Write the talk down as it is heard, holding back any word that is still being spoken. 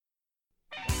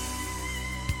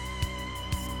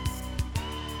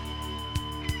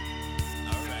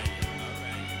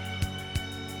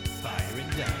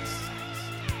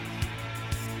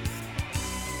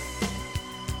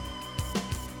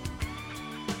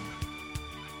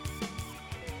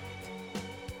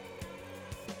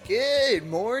Good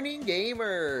morning,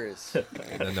 gamers.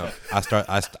 No.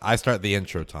 I start the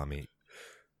intro, Tommy.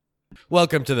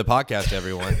 Welcome to the podcast,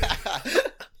 everyone.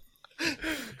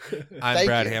 I'm Thank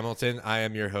Brad you. Hamilton. I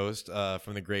am your host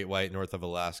from the Great White North of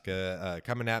Alaska.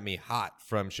 Coming at me hot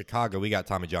from Chicago, we got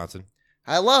Tommy Johnson.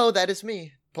 Hello, that is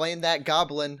me playing that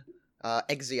goblin,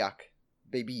 Exiok,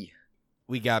 baby.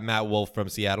 We got Matt Wolf from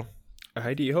Seattle.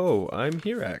 Heidi ho, I'm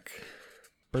Hirak.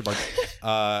 Bird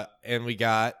Bark. And we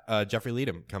got Jeffrey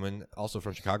Leadham coming also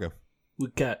from Chicago. We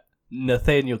got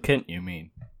Nathaniel Kent, you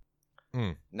mean?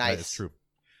 Nice. That is true.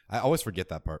 I always forget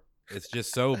that part. It's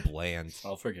just so bland.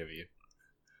 I'll forgive you.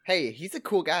 Hey, he's a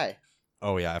cool guy.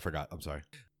 Oh, yeah, I forgot. I'm sorry.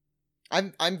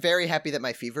 I'm very happy that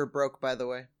my fever broke, by the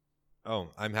way.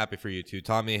 Oh, I'm happy for you, too.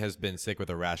 Tommy has been sick with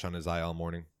a rash on his eye all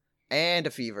morning. And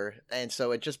a fever. And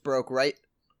so it just broke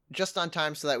just on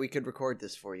time so that we could record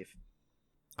this for you.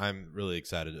 I'm really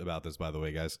excited about this, by the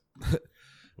way, guys.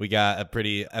 We got a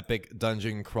pretty epic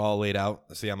dungeon crawl laid out.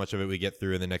 See how much of it we get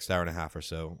through in the next hour and a half or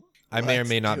so. I may or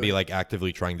may not be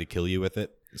actively trying to kill you with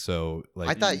it. So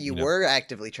I thought you were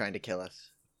actively trying to kill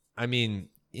us. I mean,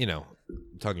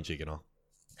 tongue in cheek and all.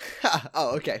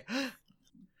 Oh, okay.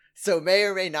 So may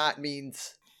or may not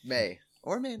means may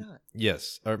or may not.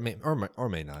 Yes, or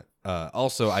may not.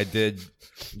 Also, I did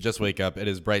just wake up. It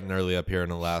is bright and early up here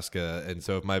in Alaska, and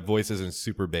so if my voice isn't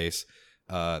super bass,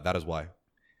 that is why.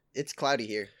 It's cloudy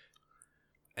here.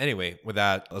 Anyway, with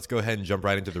that, let's go ahead and jump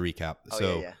right into the recap.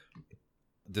 Oh, yeah.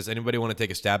 Does anybody want to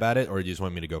take a stab at it, or do you just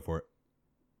want me to go for it?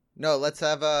 No, let's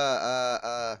have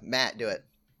Matt do it.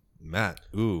 Matt.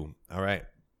 Ooh. All right.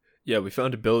 Yeah, we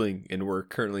found a building and we're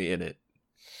currently in it.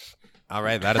 All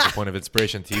right. That is a point of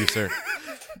inspiration to you, sir.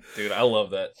 Dude, I love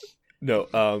that. No,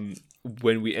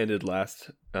 when we ended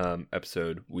last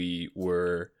episode, we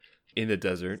were in the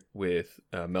desert with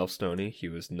Mel Stoney. He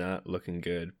was not looking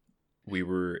good. We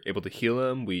were able to heal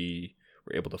him. We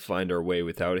were able to find our way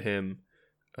without him.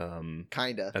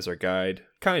 Kinda. As our guide.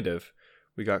 Kind of.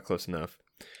 We got close enough.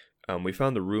 We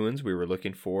found the ruins we were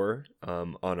looking for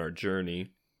on our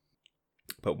journey.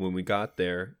 But when we got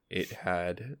there, it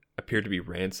had appeared to be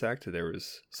ransacked. There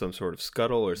was some sort of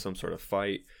scuttle or some sort of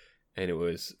fight. And it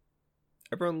was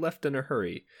everyone left in a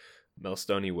hurry. Mel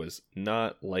Stoney was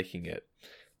not liking it.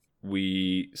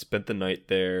 We spent the night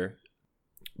there.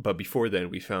 But before then,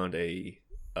 we found a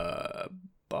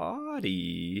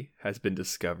body has been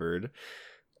discovered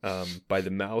by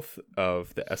the mouth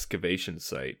of the excavation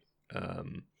site,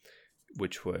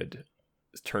 which would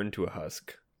turn to a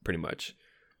husk, pretty much.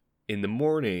 In the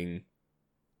morning,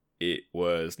 it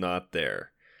was not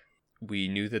there. We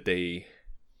knew that they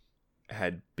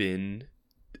had been,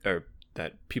 or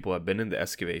that people have been in the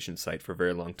excavation site for a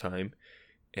very long time,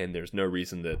 and there's no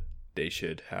reason that they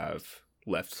should have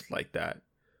left like that.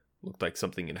 Looked like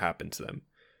something had happened to them.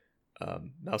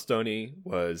 Mel Stoney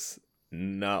was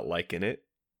not liking it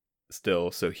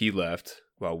still, so he left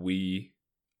while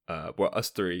us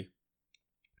three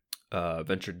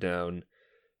ventured down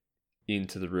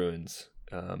into the ruins,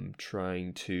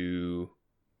 trying to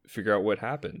figure out what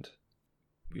happened.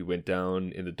 We went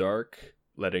down in the dark,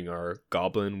 letting our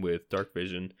goblin with dark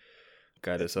vision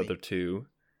guide us other two,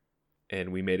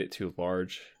 and we made it to a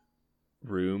large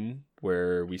room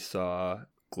where we saw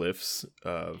glyphs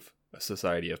of a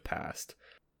society of past.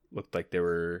 Looked like they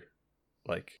were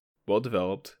well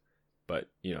developed, but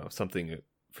something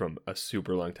from a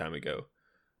super long time ago.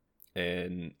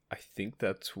 And I think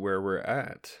that's where we're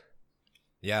at.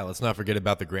 Yeah, let's not forget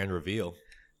about the grand reveal.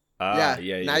 Yeah.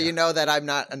 Yeah. Now you know that I'm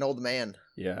not an old man.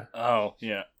 Yeah. Oh,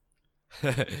 yeah.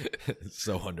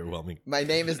 So underwhelming. My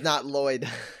name is not Lloyd.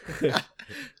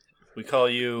 We call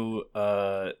you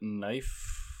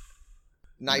Knife's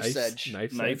Knife's Edge.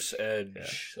 Edge. Yeah.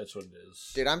 That's what it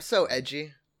is. Dude, I'm so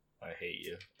edgy. I hate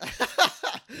you.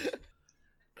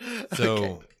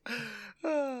 So,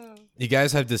 Okay. you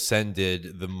guys have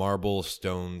descended the marble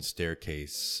stone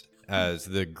staircase as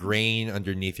the grain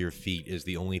underneath your feet is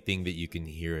the only thing that you can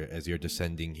hear as you're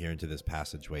descending here into this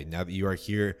passageway. Now that you are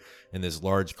here in this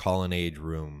large colonnade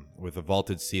room with a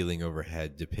vaulted ceiling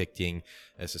overhead depicting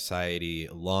a society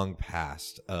long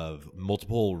past of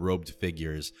multiple robed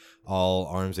figures, all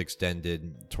arms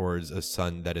extended towards a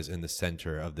sun that is in the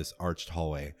center of this arched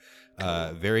hallway.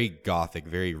 Very gothic,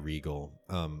 very regal.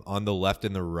 On the left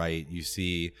and the right, you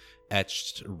see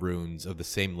etched runes of the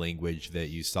same language that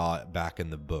you saw back in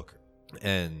the book,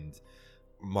 and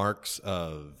marks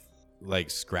of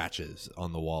scratches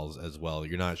on the walls as well.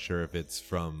 You're not sure if it's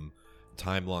from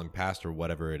time long past or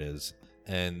whatever it is.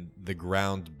 And the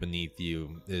ground beneath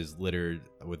you is littered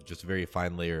with just a very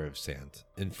fine layer of sand.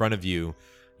 In front of you,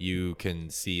 you can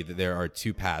see that there are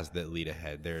two paths that lead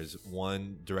ahead. There's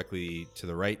one directly to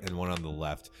the right and one on the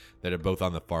left that are both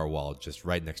on the far wall, just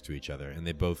right next to each other, and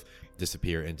they both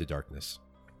disappear into darkness.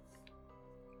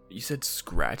 You said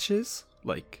scratches?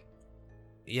 Like,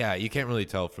 Yeah, you can't really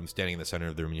tell from standing in the center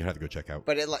of the room. You have to go check out.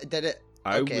 But did it?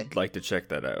 I Okay. would like to check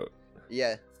that out.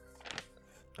 Yeah.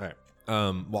 All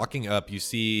right. Walking up, you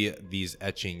see these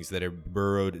etchings that are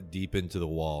burrowed deep into the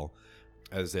wall,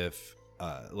 as if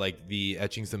like the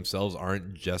etchings themselves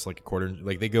aren't just like a quarter,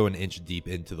 like they go an inch deep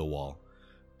into the wall.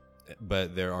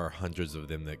 But there are hundreds of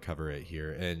them that cover it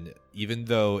here, and even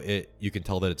though you can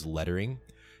tell that it's lettering,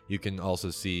 you can also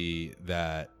see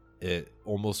that it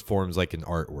almost forms like an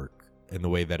artwork in the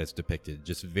way that it's depicted,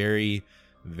 just very,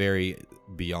 very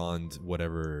beyond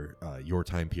whatever your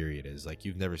time period is. Like,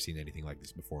 you've never seen anything like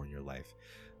this before in your life.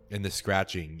 And the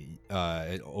scratching,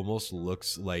 it almost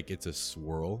looks like it's a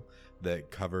swirl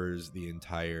that covers the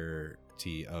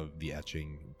entirety of the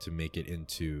etching to make it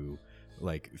into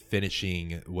like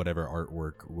finishing whatever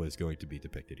artwork was going to be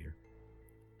depicted here.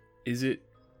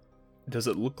 Does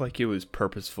it look like it was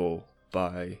purposeful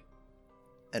by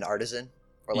An artisan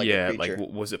or like yeah, a creature?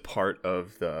 like was it part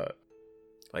of the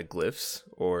like glyphs,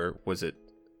 or was it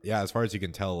Yeah, as far as you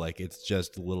can tell, like it's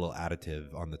just a little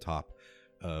additive on the top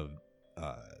of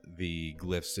the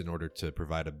glyphs in order to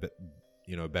provide a bit,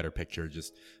 a better picture.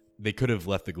 Just they could have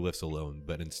left the glyphs alone,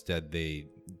 but instead they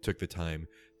took the time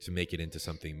to make it into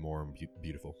something more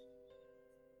beautiful.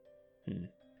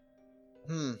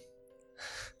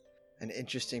 An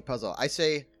interesting puzzle. I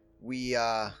say we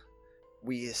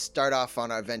start off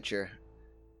on our venture.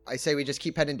 I say we just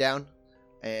keep heading down,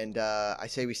 and I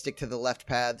say we stick to the left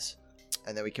paths,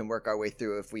 and then we can work our way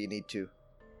through if we need to.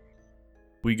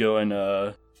 We go in,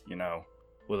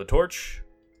 with a torch.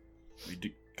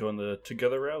 Go in the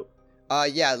together route.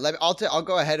 Yeah. I'll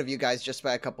go ahead of you guys just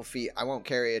by a couple feet. I won't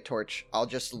carry a torch. I'll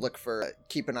just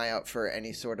keep an eye out for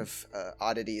any sort of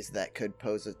oddities that could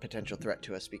pose a potential threat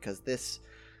to us, because this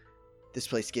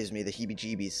place gives me the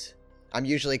heebie-jeebies. I'm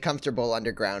usually comfortable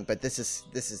underground, but this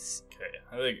is.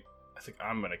 Okay, I think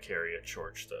I'm gonna carry a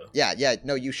torch though. Yeah.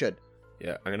 No, you should.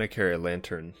 Yeah, I'm gonna carry a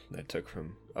lantern that I took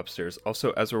from upstairs.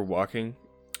 Also, as we're walking,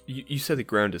 you said the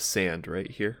ground is sand right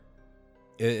here?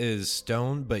 It is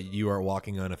stone, but you are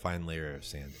walking on a fine layer of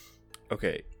sand.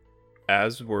 Okay,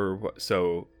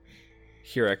 so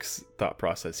Hirek's thought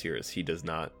process here is he does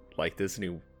not like this,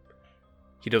 and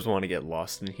he doesn't want to get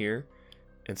lost in here.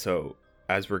 And so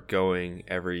as we're going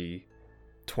every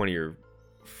 20 or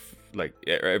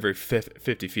every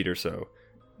 50 feet or so,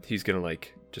 he's gonna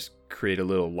like just create a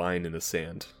little line in the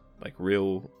sand, like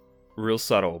real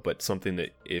subtle, but something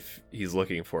that if he's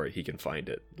looking for it, he can find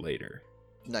it later.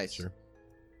 Nice. Sure.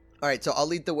 All right, so I'll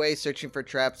lead the way searching for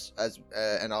traps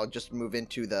and I'll just move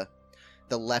into the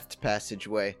left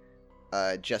passageway,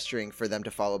 gesturing for them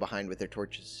to follow behind with their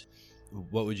torches.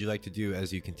 What would you like to do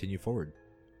as you continue forward?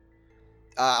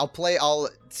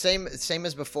 Same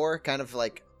as before, kind of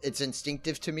like it's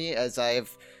instinctive to me, as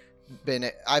I've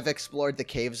explored the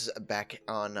caves back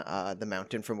on the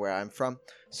mountain from where I'm from.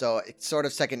 So it's sort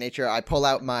of second nature. I pull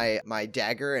out my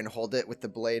dagger and hold it with the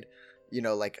blade,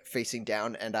 like facing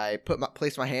down, and I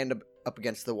place my hand up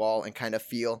against the wall and kind of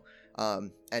feel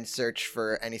and search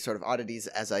for any sort of oddities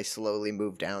as I slowly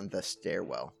move down the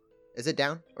stairwell. Is it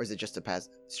down, or is it just a path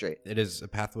straight? It is a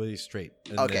pathway straight.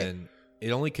 And Okay. then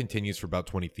it only continues for about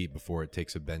 20 feet before it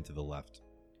takes a bend to the left.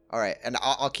 All right, and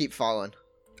I'll keep following.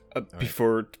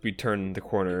 Before we turn the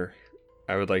corner,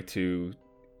 I would like to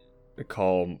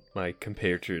call my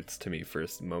compatriots to me for a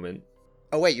moment.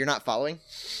 Oh wait, you're not following?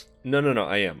 No,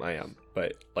 I am.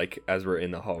 But like as we're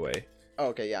in the hallway, Oh,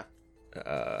 okay, yeah.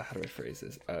 how do I phrase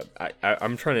this?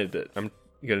 I'm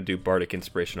gonna do bardic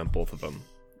inspiration on both of them.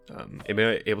 Am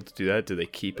I able to do that? Do they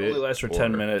keep It it? only lasts for or-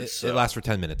 10 minutes. It lasts for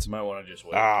 10 minutes. You might want to just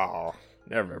wait. Oh,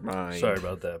 never mind. Sorry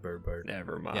about that, Bird.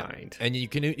 Never mind. And you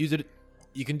can use it.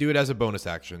 You can do it as a bonus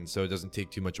action, so it doesn't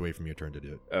take too much away from your turn to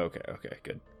do it. Okay,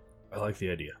 good. I like the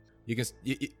idea. You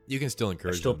can still I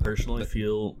encourage. still them, personally but-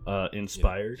 feel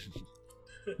inspired.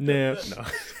 No.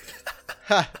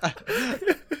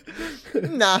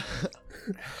 Nah.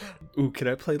 Ooh, can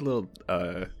I play a little?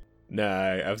 Nah.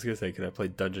 I was gonna say, can I play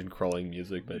dungeon crawling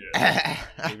music? But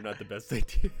maybe not the best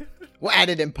idea. We'll add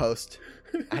it in post.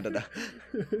 I don't know.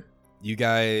 You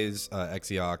guys,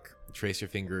 Exiok, trace your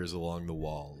fingers along the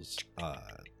walls,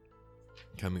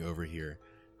 coming over here.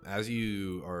 As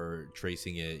you are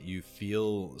tracing it, you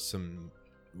feel some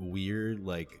weird,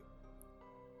 like,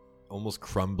 almost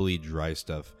crumbly, dry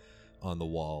stuff on the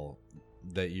wall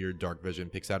that your dark vision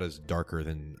picks out as darker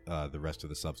than the rest of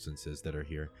the substances that are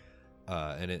here.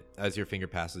 and it, as your finger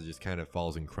passes, just kind of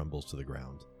falls and crumbles to the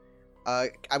ground.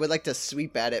 I would like to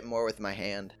sweep at it more with my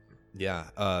hand.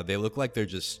 Yeah, they look like they're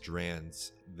just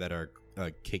strands that are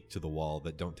caked to the wall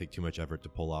that don't take too much effort to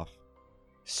pull off.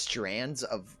 Strands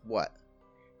of what?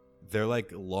 They're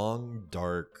like long,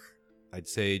 dark, I'd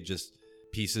say just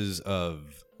pieces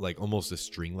of like almost a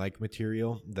string-like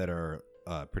material that are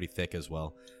pretty thick as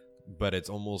well. But it's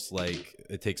almost like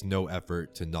it takes no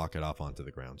effort to knock it off onto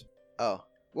the ground. Oh.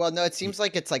 Well, no, it seems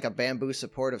like it's like a bamboo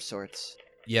support of sorts.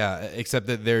 Yeah, except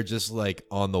that they're just like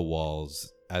on the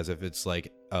walls as if it's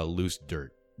like loose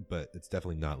dirt, but it's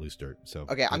definitely not loose dirt. So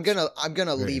Okay, I'm it's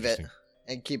gonna very leave it interesting.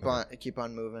 and keep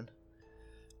on moving.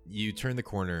 You turn the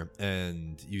corner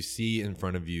and you see in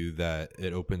front of you that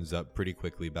it opens up pretty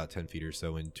quickly, about 10 feet or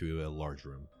so, into a large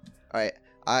room. All right,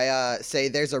 I say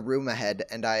there's a room ahead,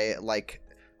 and I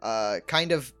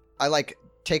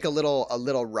take a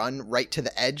little run right to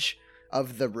the edge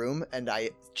of the room, and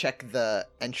I check the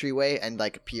entryway and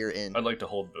like peer in. I'd like to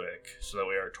hold back so that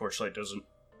way our torchlight doesn't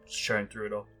shine through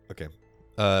it all. Okay.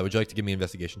 Would you like to give me an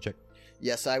investigation check?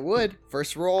 Yes, I would.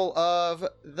 First roll of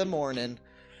the morning.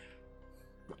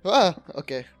 Ah,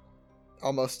 okay.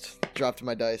 Almost dropped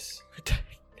my dice.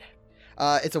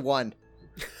 It's a 1.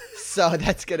 So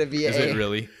that's gonna be Is it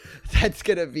really? That's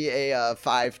gonna be a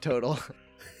 5 total.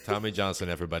 Tommy Johnson,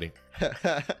 everybody.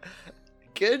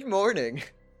 Good morning.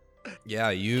 Yeah,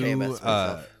 Okay, you that's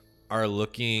myself. are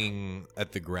looking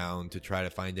at the ground to try to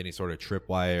find any sort of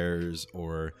tripwires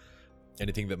or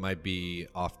anything that might be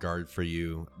off guard for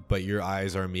you, but your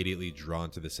eyes are immediately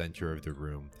drawn to the center of the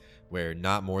room, where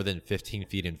not more than 15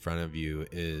 feet in front of you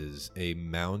is a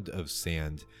mound of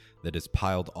sand that is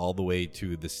piled all the way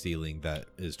to the ceiling that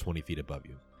is 20 feet above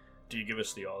you. Do you give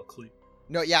us the all clear?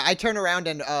 No, yeah, I turn around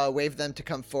and wave them to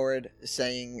come forward,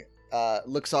 saying,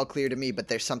 looks all clear to me, but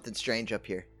there's something strange up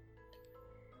here.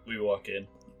 We walk in.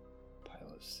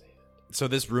 Pile of sand. So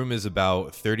this room is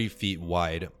about 30 feet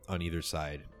wide on either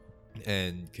side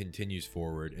and continues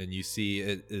forward, and you see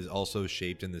it is also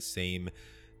shaped in the same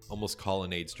almost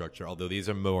colonnade structure, although these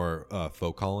are more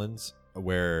faux columns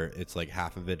where it's like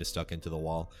half of it is stuck into the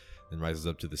wall and rises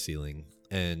up to the ceiling.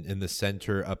 And in the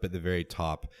center, up at the very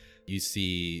top, you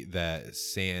see that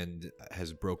sand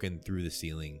has broken through the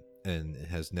ceiling and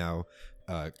has now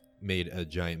made a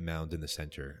giant mound in the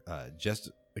center. Just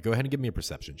go ahead and give me a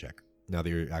perception check now that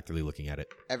you're actively looking at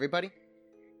it. Everybody?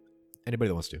 Anybody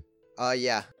that wants to.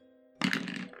 Yeah.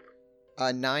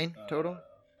 9 total?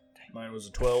 Mine was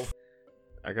a 12.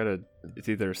 It's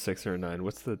either a 6 or a 9.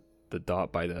 What's the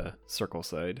dot by the circle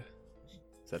side?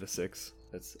 Is that a 6?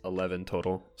 That's 11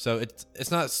 total. So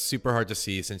it's not super hard to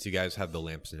see since you guys have the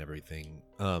lamps and everything.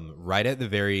 Right at the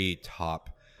very top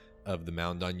of the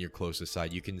mound on your closest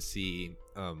side, you can see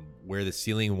where the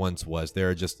ceiling once was. There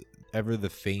are just ever the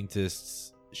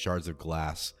faintest shards of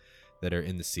glass that are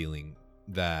in the ceiling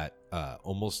that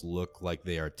almost look like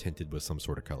they are tinted with some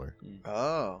sort of color.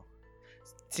 Oh.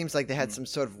 Seems like they had some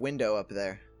sort of window up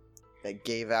there that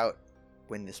gave out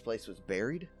when this place was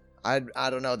buried. I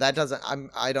don't know. That doesn't.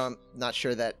 I'm not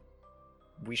sure that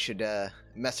we should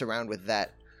mess around with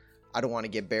that. I don't want to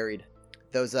get buried.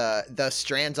 Those the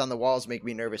strands on the walls make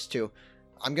me nervous too.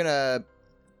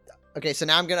 Okay, so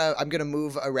now I'm gonna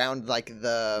move around like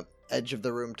the edge of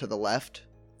the room to the left,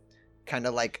 kind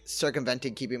of like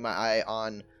circumventing, keeping my eye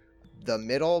on the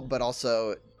middle, but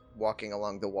also walking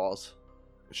along the walls.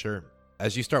 Sure.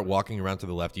 As you start walking around to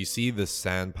the left, you see the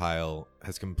sand pile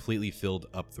has completely filled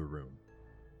up the room.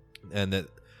 And that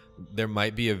there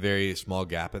might be a very small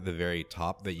gap at the very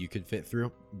top that you could fit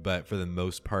through, but for the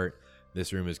most part,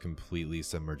 this room is completely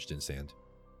submerged in sand.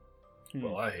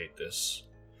 Well, I hate this.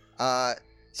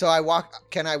 So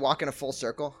can I walk in a full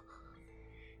circle?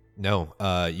 No,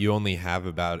 you only have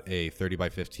about a 30 by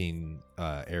 15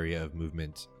 area of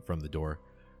movement from the door.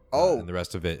 Oh. And the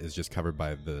rest of it is just covered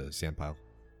by the sand pile.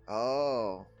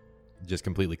 Oh. Just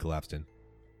completely collapsed in.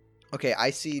 Okay,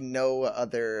 I see no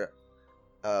other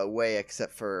way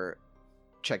except for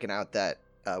checking out that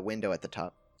window at the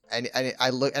top. And I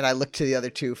look to the other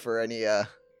two for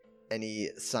any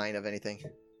sign of anything.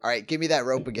 All right, give me that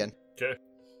rope again. Okay.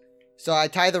 So I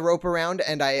tie the rope around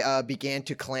and I began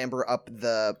to clamber up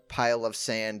the pile of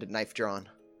sand, knife drawn.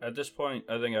 At this point,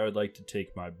 I think I would like to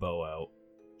take my bow out.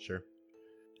 Sure.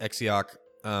 Exiok,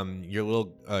 your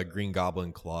little green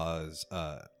goblin claws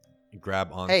grab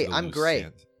onto Hey, the I'm loose gray.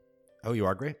 sand. Oh, you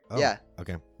are gray? Oh, Yeah.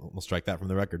 Okay, we'll strike that from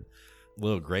the record.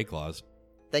 Little gray claws.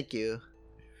 Thank you.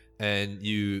 And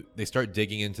they start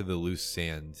digging into the loose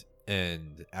sand.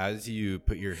 And as you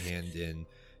put your hand in,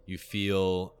 you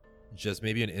feel just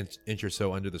maybe an inch or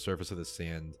so under the surface of the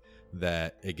sand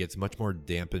that it gets much more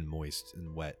damp and moist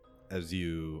and wet as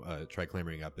you try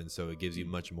clambering up, and so it gives you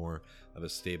much more of a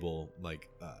stable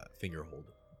finger hold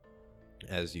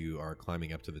as you are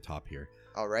climbing up to the top here.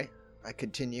 All right, I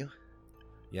continue.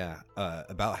 Yeah,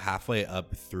 about halfway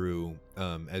up through,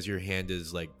 as your hand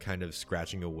is like kind of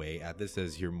scratching away at this,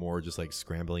 as you're more just like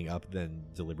scrambling up than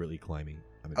deliberately climbing.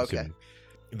 I'm assuming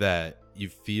that you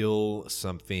feel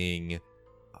something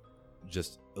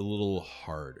just a little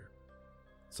hard,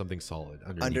 something solid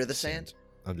under the sand.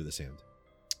 Under the sand.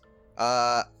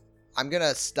 I'm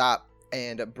gonna stop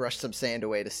and brush some sand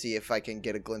away to see if I can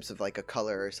get a glimpse of like a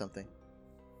color or something.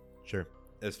 Sure.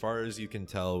 As far as you can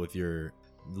tell with your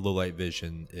low light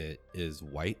vision, it is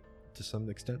white to some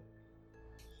extent.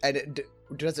 And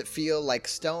does it feel like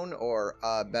stone or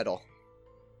metal?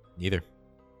 Neither.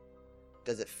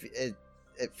 Does it?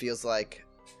 It feels like.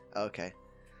 Okay.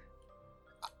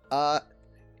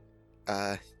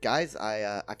 Guys,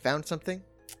 I found something.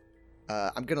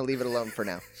 I'm gonna leave it alone for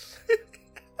now.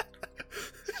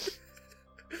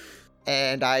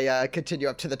 And I continue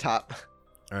up to the top.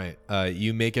 All right.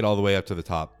 You make it all the way up to the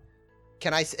top.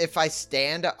 Can I, if I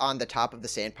stand on the top of the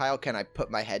sand pile, can I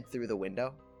put my head through the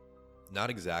window?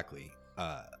 Not exactly.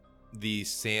 The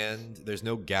sand, there's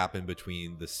no gap in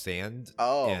between the sand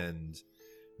and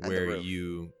where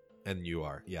you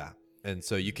are. Yeah. And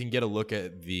so you can get a look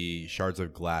at the shards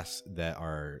of glass that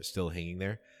are still hanging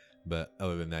there. But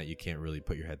other than that, you can't really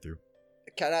put your head through.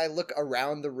 Can I look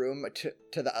around the room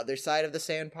to the other side of the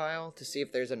sand pile to see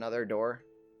if there's another door?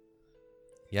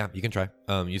 Yeah, you can try.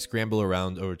 You scramble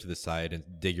around over to the side and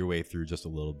dig your way through just a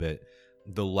little bit.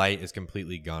 The light is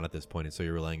completely gone at this point, and so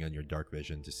you're relying on your dark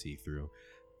vision to see through.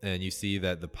 And you see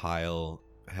that the pile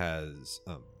has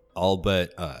all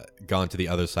but gone to the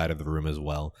other side of the room as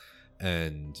well.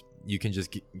 And you can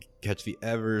just catch the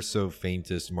ever so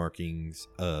faintest markings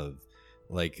of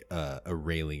like a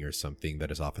railing or something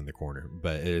that is off in the corner,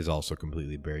 but it is also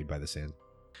completely buried by the sand.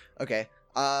 Okay.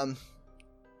 I'm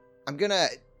gonna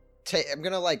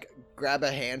like grab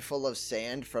a handful of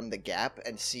sand from the gap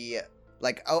and see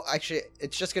like, oh, actually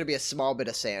it's just gonna be a small bit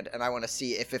of sand, and I want to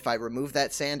see if I remove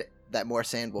that sand, that more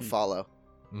sand will follow.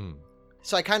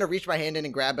 So I kind of reach my hand in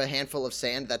and grab a handful of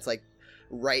sand that's like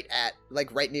right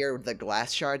near the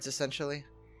glass shards essentially.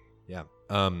 Yeah.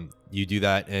 You do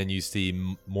that, and you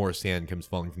see more sand comes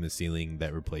falling from the ceiling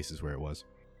that replaces where it was.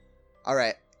 All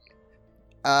right.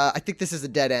 I think this is a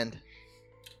dead end.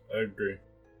 I agree.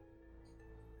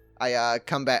 I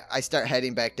come back. I start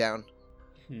heading back down.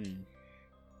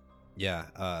 Yeah.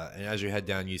 And as you head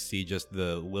down, you see just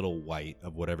the little white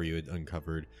of whatever you had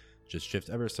uncovered just shift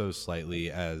ever so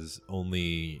slightly, as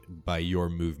only by your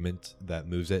movement that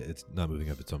moves it. It's not moving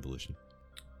of its own volition.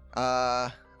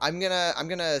 I'm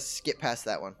gonna skip past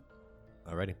that one.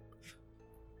 Alrighty.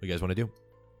 What you guys want to do?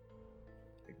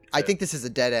 I think this is a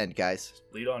dead end, guys.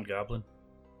 Lead on, Goblin.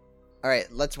 All right,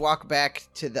 let's walk back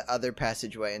to the other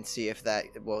passageway and see if that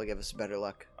will give us better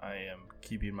luck. I am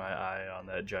keeping my eye on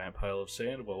that giant pile of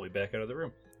sand while we back out of the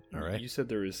room. All right. You said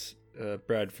there was,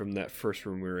 Brad, from that first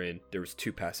room we were in, there was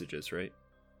 2 passages, right?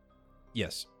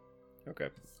 Yes. Okay.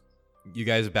 You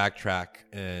guys backtrack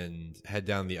and head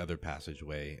down the other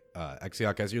passageway.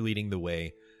 Exiok, as you're leading the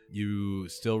way, you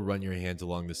still run your hands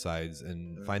along the sides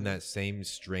and find that same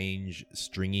strange,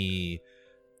 stringy,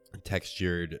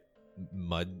 textured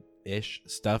mud-ish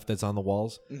stuff that's on the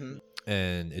walls.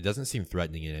 And it doesn't seem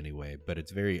threatening in any way, but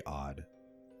it's very odd.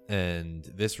 And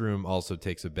this room also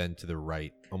takes a bend to the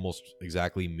right, almost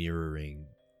exactly mirroring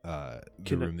the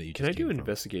room that you just Can I do came an from.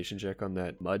 investigation check on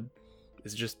that mud?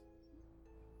 Is it just...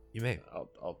 You may.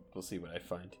 We'll see what I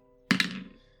find.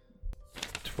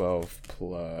 12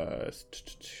 plus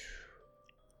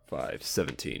 5,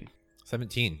 17.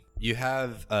 17. You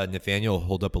have Nathaniel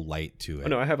hold up a light to it. Oh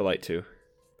no, I have a light too.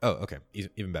 Oh, okay.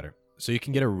 Even better. So you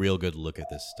can get a real good look at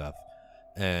this stuff.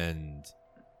 And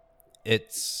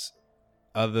it's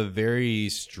of a very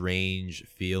strange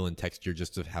feel and texture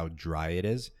just of how dry it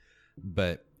is.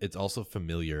 But it's also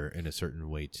familiar in a certain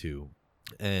way too.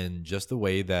 And just the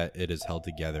way that it is held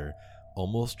together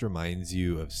almost reminds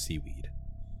you of seaweed.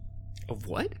 Of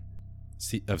what?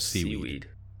 Of seaweed.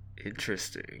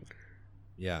 Interesting.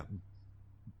 Yeah.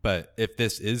 But if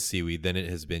this is seaweed, then it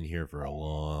has been here for a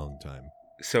long time.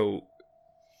 So,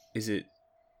 is it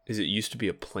used to be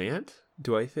a plant?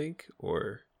 Do I think,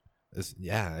 or? That's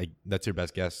your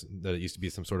best guess. That it used to be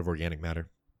some sort of organic matter.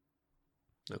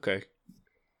 Okay.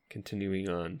 Continuing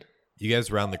on. You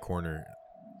guys round the corner,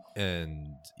 and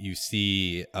you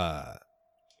see a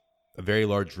very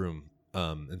large room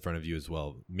in front of you as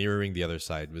well, mirroring the other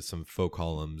side with some faux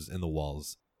columns in the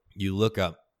walls. You look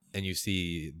up, and you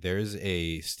see there's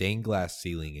a stained glass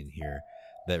ceiling in here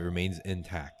that remains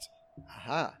intact.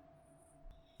 Aha.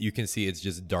 you can see it's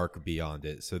just dark beyond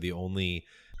it. So the only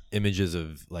images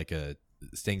of like a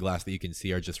stained glass that you can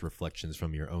see are just reflections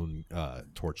from your own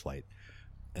torchlight.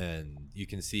 And you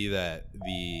can see that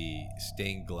the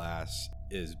stained glass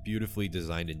is beautifully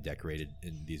designed and decorated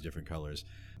in these different colors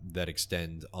that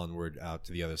extend onward out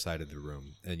to the other side of the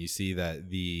room. And you see that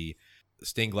the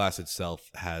stained glass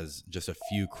itself has just a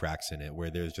few cracks in it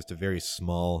where there's just a very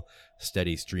small,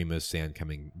 steady stream of sand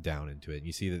coming down into it. And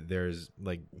you see that there's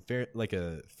like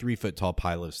a 3-foot tall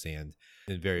pile of sand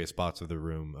in various spots of the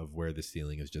room of where the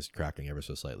ceiling is just cracking ever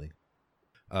so slightly.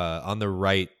 On the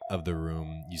right of the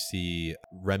room, you see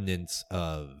remnants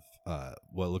of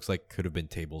what looks like could have been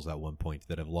tables at one point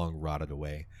that have long rotted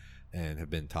away and have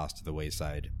been tossed to the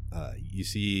wayside. You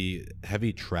see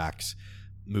heavy tracks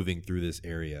moving through this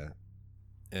area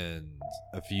and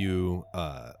a few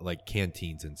like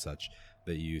canteens and such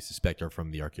that you suspect are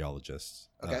from the archaeologists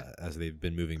as they've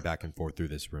been moving back and forth through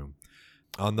this room.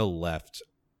 On the left,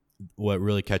 what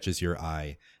really catches your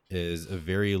eye is a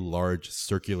very large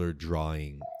circular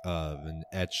drawing of an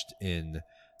etched in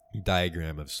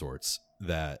diagram of sorts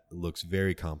that looks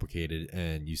very complicated,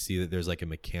 and you see that there's like a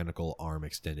mechanical arm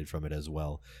extended from it as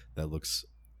well that looks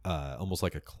almost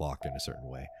like a clock in a certain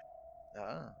way.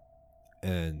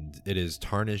 And it is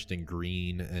tarnished and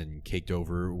green and caked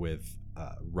over with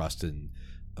rust and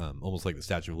almost like the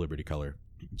Statue of Liberty color.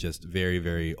 Just very,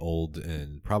 very old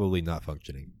and probably not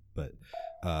functioning. But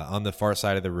on the far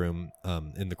side of the room,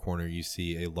 in the corner, you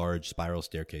see a large spiral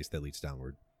staircase that leads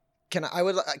downward. Can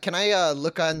I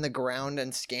look on the ground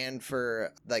and scan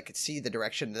for like see the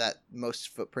direction that most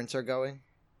footprints are going?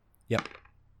 Yep.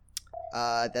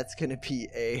 That's gonna be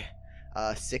a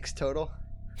 6 total.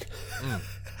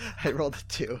 I rolled a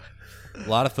 2. A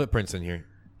lot of footprints in here.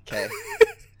 Okay.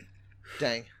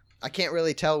 Dang. I can't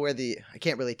really tell where the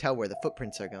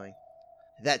footprints are going.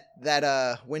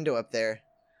 That window up there,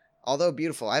 although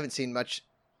beautiful, I haven't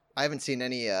seen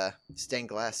any stained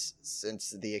glass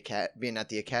since being at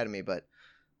the academy, but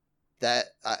that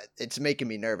it's making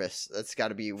me nervous. That's got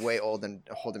to be way old and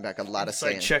holding back a lot of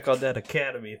sand. Check on that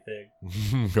academy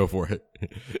thing. Go for it.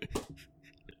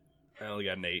 I only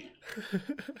got an 8.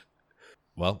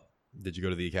 Well, did you go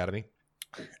to the academy?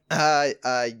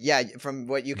 Yeah. From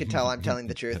what you can tell, I'm telling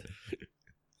the truth.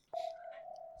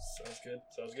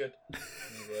 Sounds good.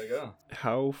 There we go.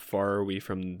 How far are we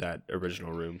from that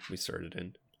original room we started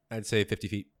in? I'd say 50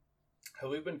 feet. Have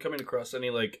we been coming across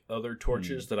any like other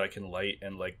torches that I can light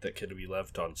and like that could be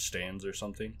left on stands or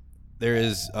something? There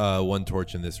is one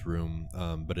torch in this room,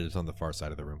 but it is on the far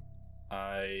side of the room.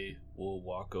 I will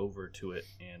walk over to it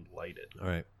and light it. All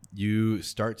right. You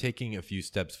start taking a few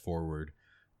steps forward,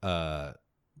 and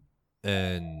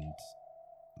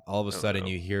all of a sudden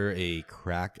you hear a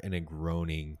crack and a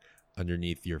groaning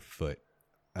underneath your foot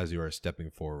as you are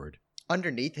stepping forward.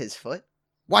 Underneath his foot?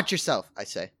 Watch yourself, I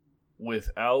say.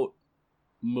 Without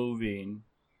moving,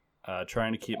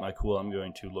 trying to keep my cool, I'm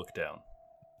going to look down.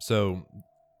 So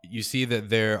you see that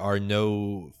there are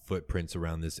no footprints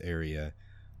around this area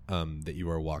that you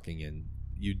are walking in.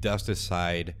 You dust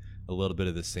aside a little bit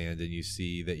of the sand and you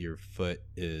see that your foot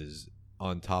is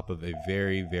on top of a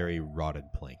very, very rotted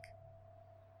plank.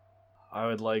 I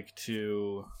would like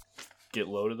to get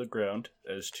low to the ground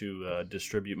as to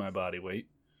distribute my body weight,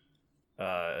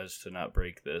 as to not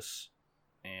break this,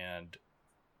 and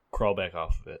crawl back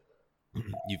off of it.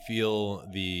 You feel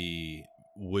the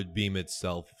wood beam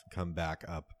itself come back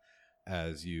up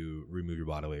as you remove your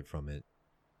body weight from it.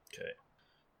 Okay.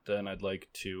 Then I'd like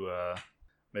to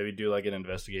maybe do like an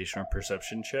investigation or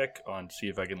perception check on see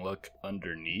if I can look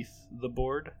underneath the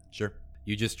board. Sure.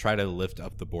 You just try to lift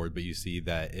up the board, but you see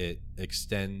that it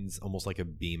extends almost like a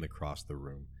beam across the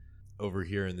room. Over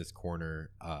here in this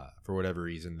corner, for whatever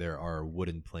reason, there are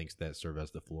wooden planks that serve as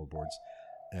the floorboards,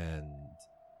 and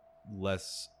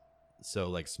less so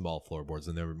like small floorboards,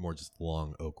 and they're more just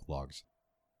long oak logs.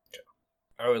 Okay.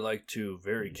 I would like to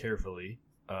very carefully,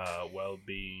 while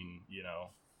being,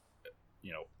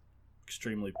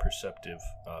 extremely perceptive,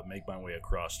 make my way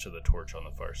across to the torch on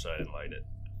the far side and light it.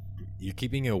 You're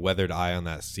keeping a weathered eye on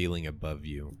that ceiling above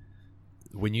you.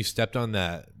 When you stepped on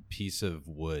that piece of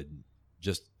wood,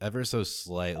 just ever so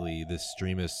slightly, the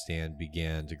stream of sand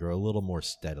began to grow a little more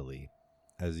steadily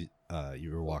as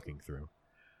you were walking through.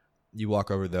 You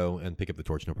walk over, though, and pick up the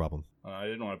torch, no problem. I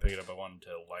didn't want to pick it up. I wanted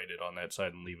to light it on that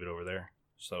side and leave it over there.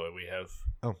 So we have...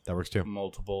 Oh, that works, too.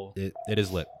 Multiple... It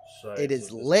is lit. It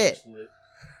is lit.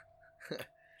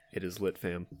 It is lit,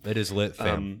 fam. It is lit,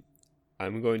 fam.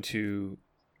 I'm going to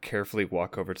carefully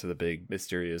walk over to the big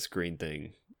mysterious green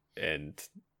thing and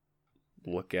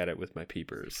look at it with my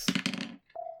peepers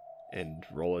and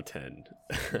roll a 10.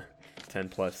 10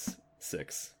 plus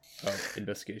 6.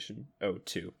 Investigation. Oh,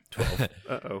 2. 12.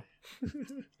 Uh-oh.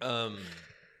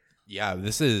 Yeah,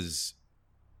 this is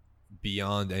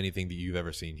beyond anything that you've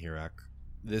ever seen here, Ak.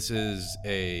 This is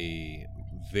a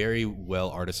very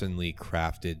well artisanally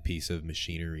crafted piece of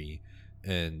machinery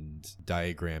and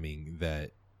diagramming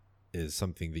that is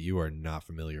something that you are not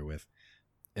familiar with.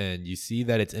 And you see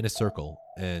that it's in a circle,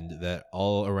 and that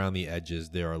all around the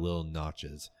edges there are little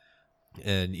notches.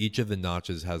 And each of the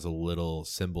notches has a little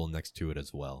symbol next to it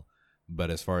as well. But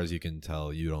as far as you can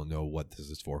tell, you don't know what this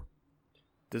is for.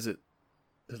 Does it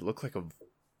look like a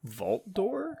vault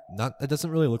door? It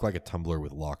doesn't really look like a tumbler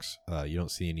with locks. You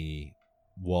don't see any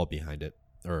wall behind it,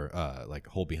 or like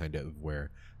hole behind it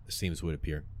where the seams would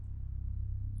appear.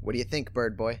 What do you think,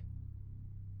 Bird Boy?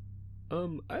 I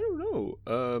don't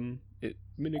know.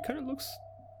 It kind of looks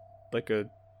like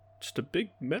just a big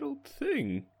metal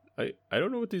thing. I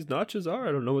don't know what these notches are.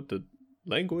 I don't know what the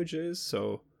language is.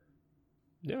 So,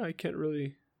 yeah, I can't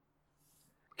really.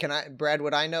 Brad,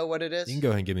 would I know what it is? You can go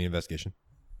ahead and give me an investigation.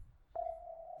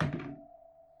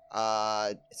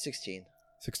 16.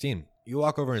 16. You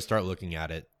walk over and start looking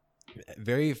at it.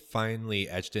 Very finely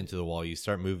etched into the wall. You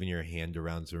start moving your hand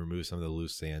around to remove some of the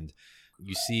loose sand.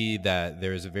 You see that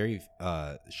there is a very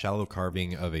shallow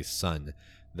carving of a sun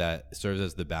that serves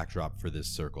as the backdrop for this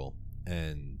circle,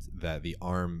 and that the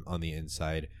arm on the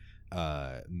inside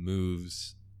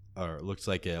moves, or looks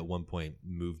like it at one point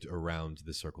moved around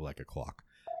the circle like a clock.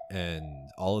 And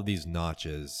all of these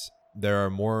notches, there are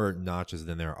more notches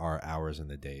than there are hours in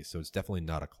the day, so it's definitely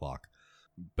not a clock.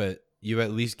 But you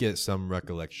at least get some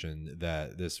recollection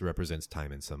that this represents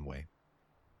time in some way.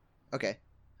 Okay.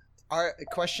 Our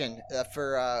question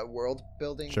for world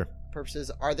building purposes: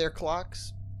 are there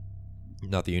clocks?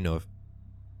 Not that you know of.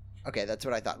 Okay, that's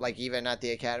what I thought. Like even at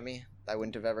the academy, I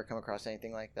wouldn't have ever come across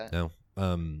anything like that. No.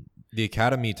 The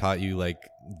academy taught you like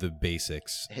the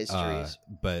basics, histories,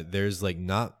 but there's like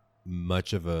not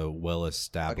much of a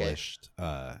well-established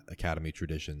academy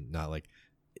tradition. Not like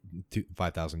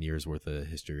 5,000 years worth of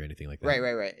history or anything like that.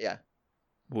 Right. Yeah.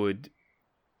 Would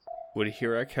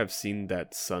Hirak have seen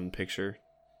that sun picture?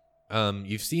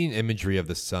 You've seen imagery of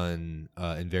the sun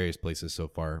in various places so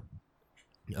far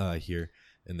here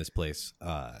in this place,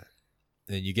 and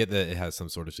you get that it has some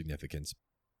sort of significance.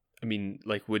 I mean,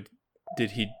 like,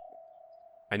 did he?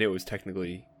 I know it was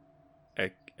technically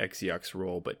Exioc's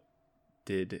role, but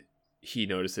did he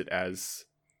notice it as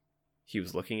he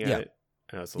was looking at it?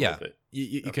 I know it's a little bit.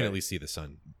 You can at least see the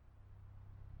sun.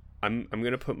 I'm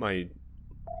gonna put my.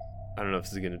 I don't know if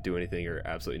this is gonna do anything or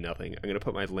absolutely nothing. I'm gonna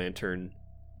put my lantern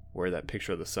where that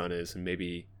picture of the sun is, and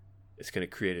maybe it's gonna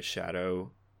create a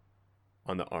shadow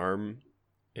on the arm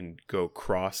and go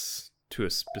across to a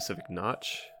specific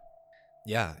notch.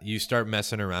 Yeah, you start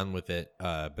messing around with it,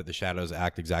 but the shadows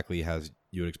act exactly as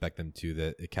you would expect them to.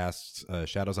 That it casts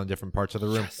shadows on different parts of the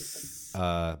room,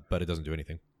 but it doesn't do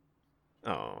anything.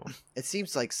 Oh, it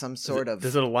seems like some sort of.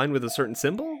 Does it align with a certain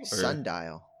symbol? Or?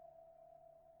 Sundial.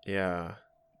 Yeah,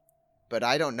 but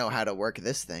I don't know how to work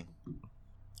this thing.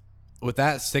 With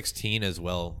that 16 as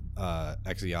well,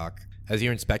 Exioc, as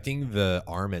you're inspecting the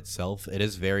arm itself, it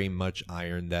is very much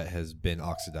iron that has been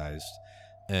oxidized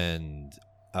and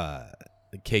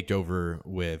caked over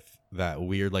with that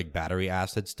weird like battery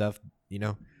acid stuff, you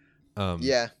know? Lime.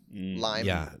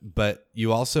 Yeah, but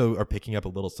you also are picking up a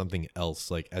little something else,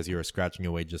 like as you're scratching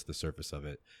away just the surface of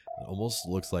it. It almost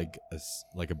looks like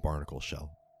a barnacle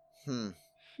shell.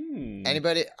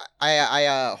 Anybody?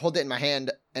 I hold it in my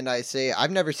hand and I say,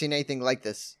 I've never seen anything like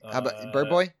this. How about Bird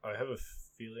Boy? I have a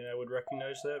feeling I would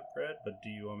recognize that, Brad, but do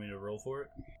you want me to roll for it?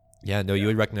 Yeah, no, you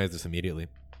would recognize this immediately.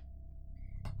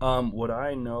 Would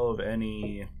I know of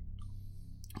any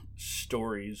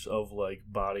stories of like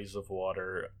bodies of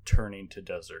water turning to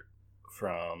desert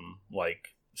from like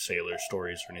sailor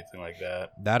stories or anything like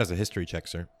that? That is a history check,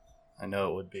 sir. I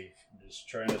know it would be. I'm just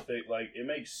trying to think. Like it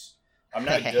makes. I'm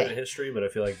not good at history, but I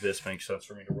feel like this makes sense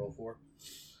for me to roll for,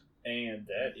 and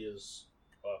that is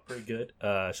pretty good.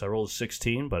 So I rolled a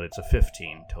 16, but it's a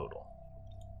 15 total.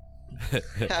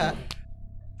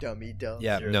 Dummy dumb.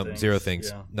 Yeah, zero things.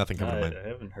 Yeah. Nothing coming to mind. I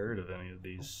haven't heard of any of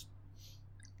these.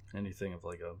 Anything of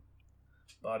like a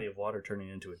body of water turning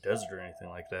into a desert or anything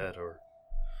like that, or.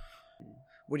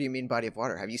 What do you mean body of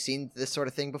water? Have you seen this sort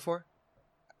of thing before?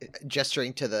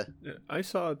 Gesturing to the. I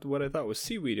saw what I thought was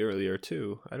seaweed earlier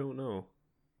too. I don't know.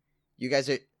 You guys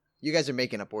are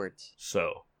making up words.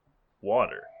 So,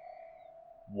 water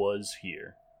was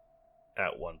here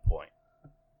at one point,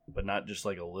 but not just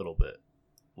like a little bit.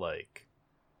 Like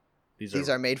these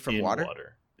are made from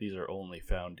water? These are only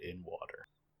found in water.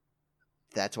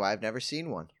 That's why I've never seen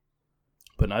one.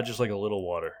 But not just like a little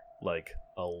water. like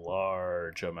a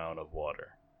large amount of water.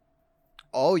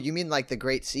 Oh, you mean like the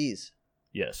Great Seas?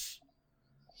 Yes.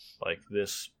 Like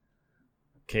this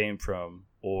came from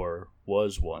or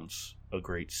was once a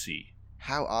great sea.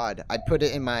 How odd. I'd put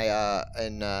it in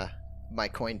my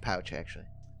coin pouch, actually.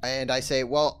 And I say,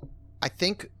 well, I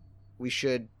think we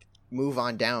should move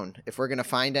on down. If we're going to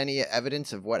find any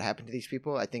evidence of what happened to these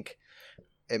people, I think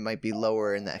it might be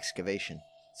lower in the excavation.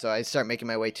 So I start making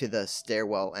my way to the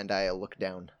stairwell, and I look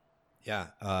down. Yeah,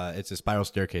 it's a spiral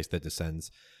staircase that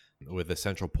descends with a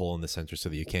central pole in the center so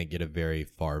that you can't get a very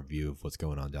far view of what's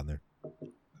going on down there.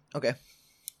 Okay.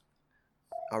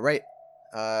 All right.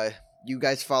 You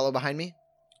guys follow behind me.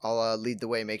 I'll lead the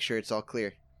way, make sure it's all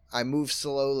clear. I move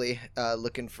slowly,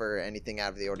 looking for anything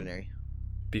out of the ordinary.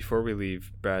 Before we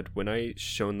leave, Brad, when I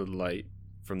shone the light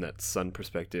from that sun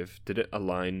perspective, did it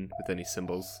align with any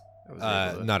symbols?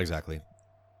 Not exactly.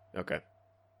 Okay.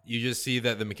 You just see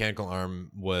that the mechanical arm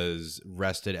was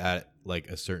rested at like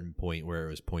a certain point where it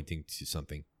was pointing to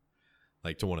something,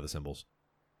 like to one of the symbols.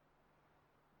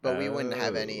 But we wouldn't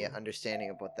have any understanding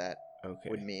of what that Okay.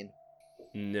 would mean.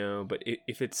 No, but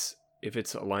if it's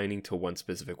aligning to one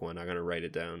specific one, I'm gonna write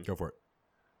it down. Go for it.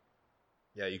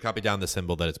 Yeah, you copy down the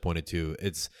symbol that it's pointed to.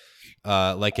 It's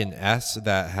like an S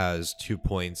that has 2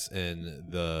 points in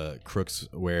the crooks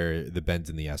where the bends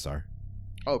in the S are.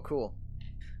 Oh, cool.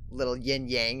 Little yin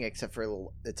yang, except for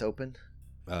it's open.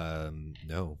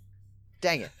 No.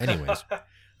 Dang it. Anyways,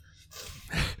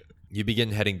 you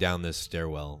begin heading down this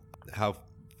stairwell. How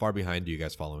far behind are you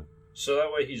guys following? So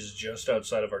that way he's just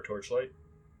outside of our torchlight.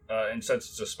 And since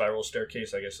it's a spiral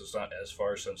staircase, I guess it's not as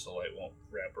far since the light won't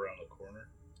wrap around the corner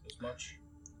as much.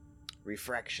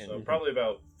 Refraction. So probably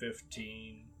about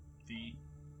 15 feet.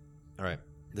 All right.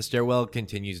 The stairwell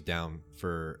continues down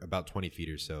for about 20 feet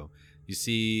or so. You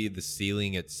see the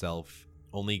ceiling itself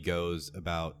only goes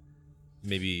about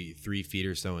maybe 3 feet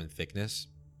or so in thickness,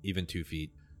 even 2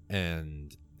 feet.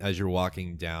 And as you're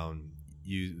walking down,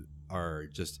 you are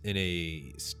just in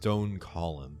a stone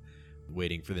column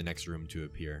waiting for the next room to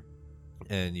appear.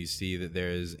 And you see that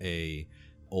there is a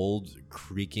old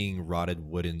creaking rotted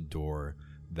wooden door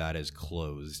that is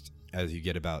closed as you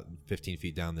get about 15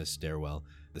 feet down this stairwell.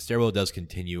 The stairwell does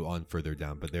continue on further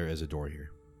down, but there is a door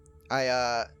here.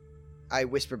 I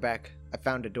whisper back, I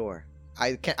found a door.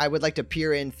 I would like to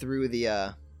peer in through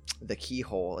the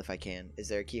keyhole if I can. Is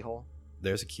there a keyhole?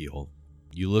 There's a keyhole.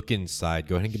 You look inside.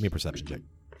 Go ahead and give me a perception check.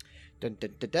 Dun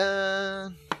dun dun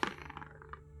dun.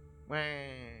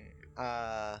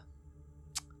 Wah.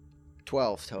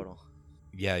 12 total.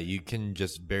 Yeah, you can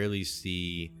just barely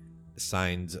see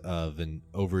signs of an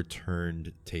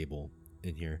overturned table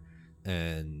in here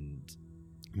and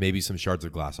maybe some shards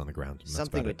of glass on the ground.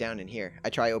 Something went down in here. I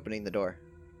try opening the door.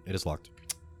 It is locked.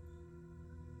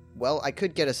 Well, I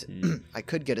could get us I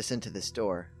could get us into this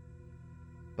door.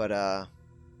 But I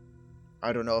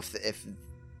don't know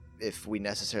if we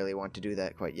necessarily want to do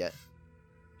that quite yet.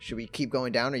 Should we keep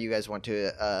going down, or you guys want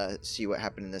to see what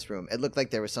happened in this room? It looked like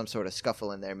there was some sort of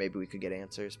scuffle in there. Maybe we could get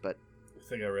answers, but I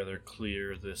think I'd rather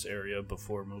clear this area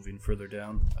before moving further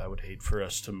down. I would hate for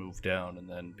us to move down and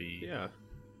then be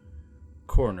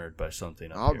cornered by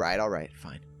something. All right,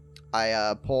 fine.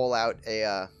 I pull out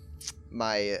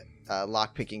my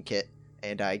lockpicking kit,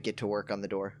 and I get to work on the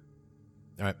door.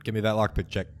 All right, give me that lockpick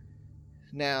check.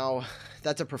 Now,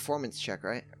 that's a performance check,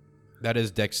 right? That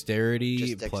is dexterity,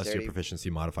 Just plus dexterity. your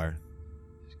proficiency modifier.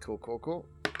 Cool.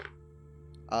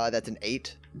 That's an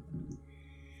 8.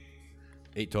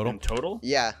 8 total? In total?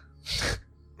 Yeah,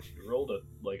 You rolled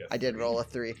I did roll a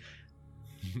 3.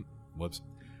 Whoops.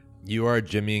 You are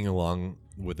jimmying along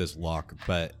with this lock,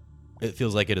 but it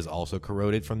feels like it is also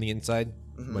corroded from the inside,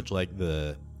 much like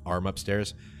the arm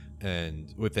upstairs.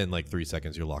 And within like 3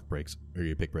 seconds, your lock breaks, or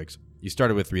your pick breaks. You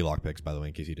started with 3 lock picks, by the way,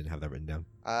 in case you didn't have that written down.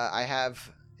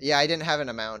 I didn't have an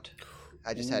amount.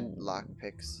 I just had lock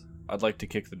picks. I'd like to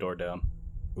kick the door down.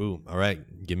 Ooh, all right.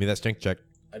 Give me that strength check.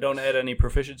 I don't add any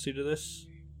proficiency to this?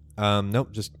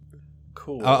 Nope, just...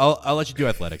 Cool. I'll let you do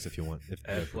athletics if you want.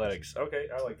 Athletics. Okay,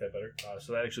 I like that better.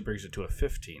 So that actually brings it to a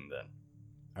 15 then.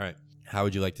 All right. How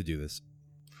would you like to do this?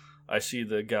 I see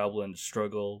the goblin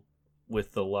struggle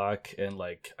with the lock, and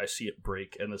I see it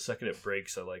break, and the second it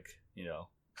breaks, I want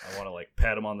to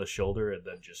pat him on the shoulder and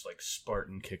then just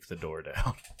Spartan kick the door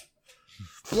down.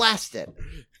 Blast it!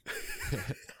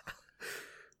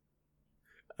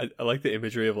 I like the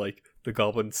imagery of the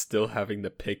goblin still having the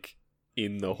pick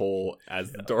in the hole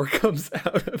as the door comes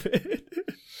out of it.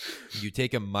 You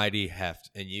take a mighty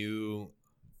heft, and you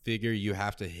figure you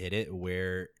have to hit it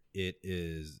where it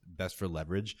is best for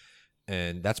leverage.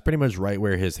 And that's pretty much right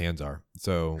where his hands are.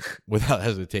 So without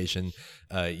hesitation,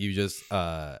 you just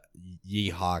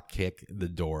yeehaw kick the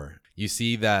door. You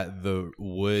see that the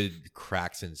wood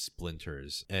cracks and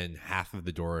splinters, and half of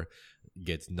the door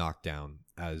gets knocked down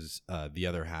as the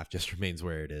other half just remains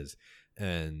where it is.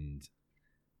 And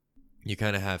you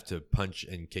kind of have to punch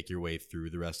and kick your way through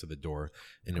the rest of the door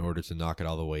in order to knock it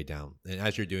all the way down. And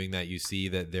as you're doing that, you see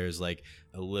that there's like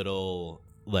a little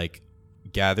like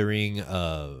gathering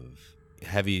of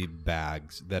heavy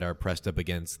bags that are pressed up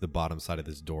against the bottom side of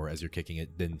this door as you're kicking it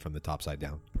in from the top side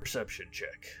down. Perception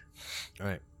check. All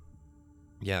right.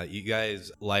 Yeah, you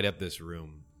guys light up this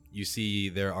room. You see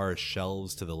there are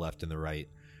shelves to the left and the right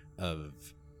of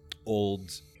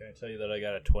old... Can I tell you that I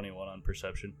got a 21 on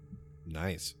perception?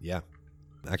 Nice. Yeah.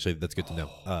 Actually, that's good to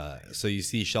know. So you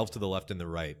see shelves to the left and the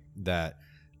right that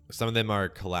some of them are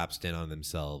collapsed in on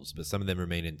themselves, but some of them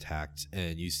remain intact.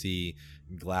 And you see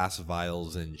glass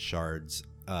vials and shards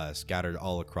scattered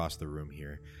all across the room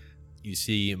here. You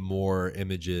see more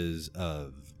images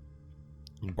of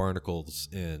barnacles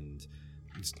and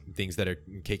things that are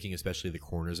caking especially the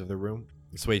corners of the room.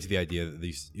 Sway to the idea that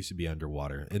these used to be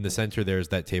underwater. In the center, there's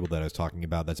that table that I was talking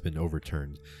about that's been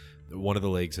overturned. One of the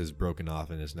legs has broken off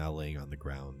and is now laying on the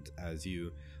ground. As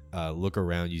you look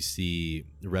around, you see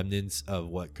remnants of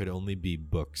what could only be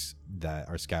books that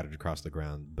are scattered across the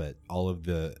ground, but all of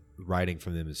the writing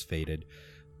from them is faded,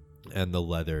 and the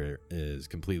leather is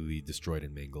completely destroyed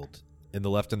and mangled. In the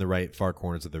left and the right far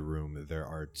corners of the room, there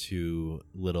are two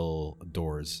little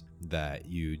doors that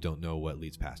you don't know what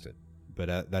leads past it.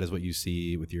 But that is what you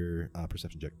see with your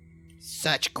perception check.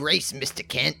 Such grace, Mr.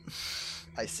 Kent,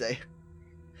 I say.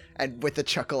 And with a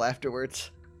chuckle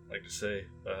afterwards. I like to say,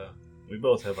 we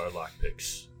both have our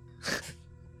lockpicks.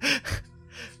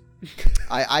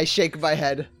 I shake my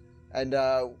head and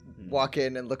walk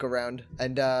in and look around.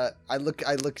 And I look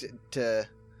to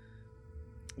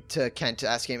Kent to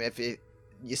ask him if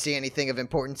you see anything of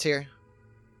importance here.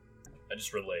 I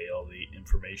just relay all the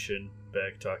information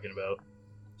back, talking about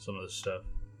some of this stuff.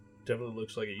 Definitely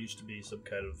looks like it used to be some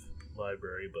kind of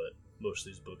library, but most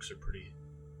of these books are pretty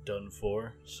done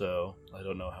for, so I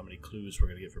don't know how many clues we're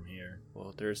gonna get from here.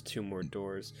 Well, there's 2 more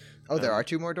doors. Oh, there are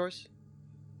 2 more doors?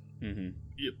 Mm-hmm.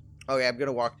 Yep. Okay, I'm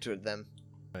gonna walk to them.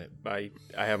 I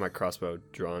have my crossbow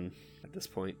drawn at this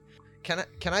point. Can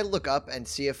I look up and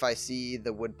see if I see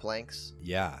the wood planks?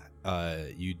 Yeah,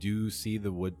 you do see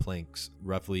the wood planks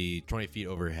roughly 20 feet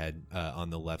overhead on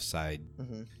the left side.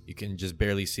 Mm-hmm. You can just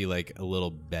barely see like a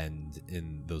little bend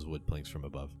in those wood planks from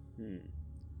above.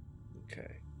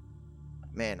 Okay.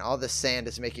 Man, all this sand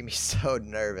is making me so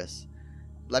nervous.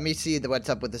 Let me see what's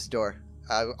up with this door.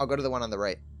 I'll go to the one on the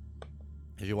right.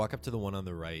 As you walk up to the one on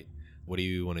the right, what do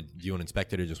you want to do? You want to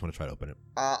inspect it or just want to try to open it?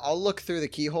 I'll look through the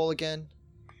keyhole again.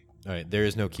 All right, there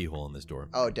is no keyhole in this door.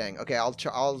 Oh dang. Okay, I'll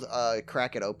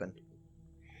crack it open.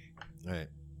 All right,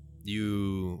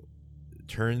 you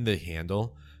turn the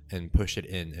handle and push it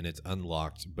in, and it's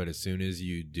unlocked. But as soon as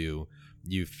you do,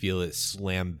 you feel it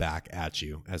slam back at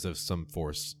you as if some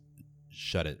force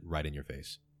shut it right in your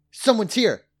face. Someone's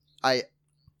here. I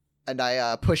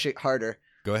push it harder.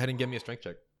 Go ahead and give me a strength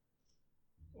check.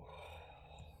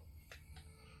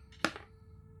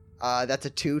 That's a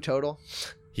 2 total.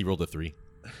 He rolled a 3.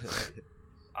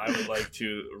 I would like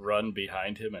to run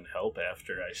behind him and help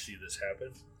after I see this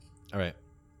happen. All right.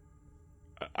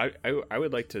 I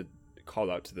would like to call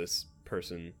out to this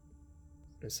person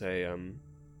and say,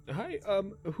 hi,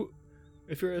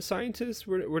 if you're a scientist,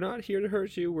 we're not here to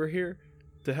hurt you. We're here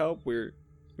to help.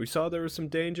 We saw there was some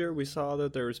danger. We saw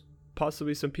that there was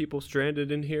possibly some people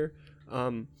stranded in here.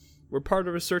 We're part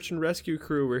of a search and rescue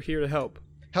crew. We're here to help.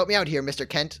 Help me out here, Mr.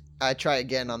 Kent. I try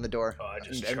again on the door. Oh, I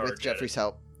just and with Jeffrey's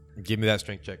help. Give me that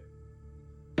strength check.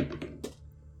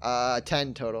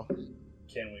 10 total.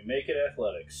 Can we make it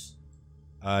athletics?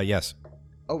 Yes.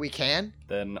 Oh, we can?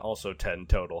 Then also 10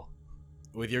 total.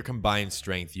 With your combined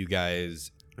strength, you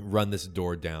guys run this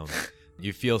door down.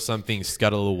 You feel something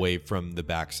scuttle away from the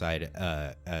backside,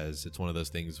 as it's one of those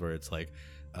things where it's like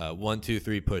 1, 2,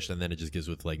 3 push, and then it just gives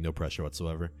with like no pressure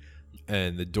whatsoever.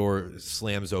 And the door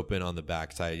slams open on the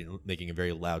backside, making a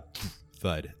very loud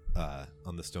thud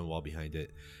on the stone wall behind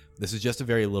it. This is just a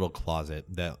very little closet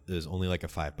that is only like a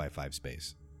 5x5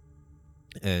 space.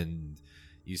 And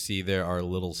you see there are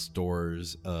little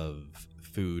stores of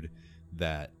food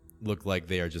that look like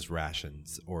they are just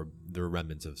rations or the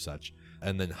remnants of such.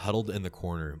 And then huddled in the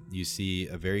corner, you see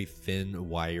a very thin,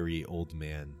 wiry old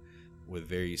man with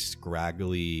very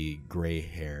scraggly gray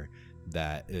hair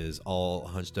that is all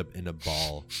hunched up in a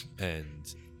ball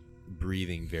and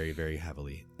breathing very, very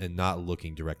heavily and not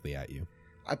looking directly at you.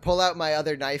 I pull out my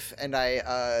other knife and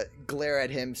I glare at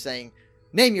him, saying,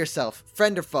 "Name yourself,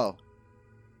 friend or foe."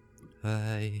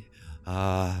 I,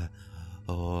 oh,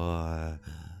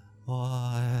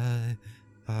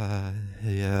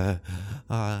 yeah,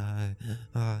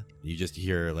 You just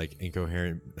hear like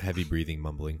incoherent, heavy breathing,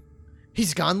 mumbling.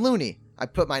 "He's gone loony." I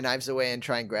put my knives away and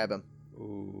try and grab him.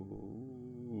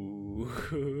 Ooh,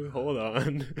 hold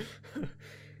on.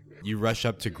 You rush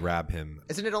up to grab him.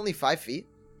 Isn't it only 5 feet?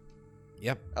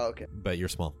 Yep, Oh, okay. but you're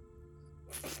small.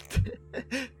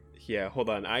 Yeah, hold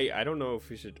on. I don't know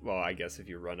if we should. Well, I guess if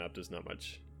you run up, there's not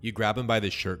much. You grab him by the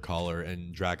shirt collar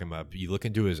and drag him up. You look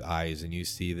into his eyes and you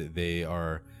see that they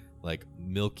are like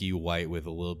milky white with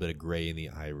a little bit of gray in the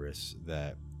iris.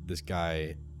 That this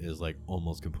guy is like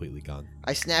almost completely gone.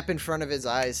 I snap in front of his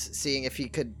eyes, seeing if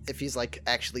he's like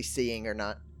actually seeing or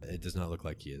not. It does not look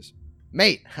like he is.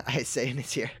 "Mate," I say in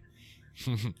his ear.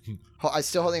 I'm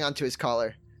still holding onto his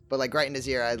collar, but like right in his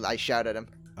ear, I shout at him.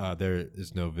 There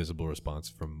is no visible response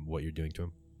from what you're doing to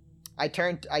him. I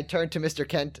turn to Mr.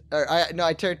 Kent,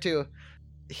 I turn to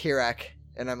Hirak,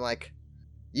 and I'm like,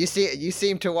 you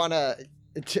seem to want to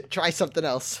try something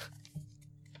else.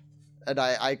 And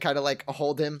I kind of like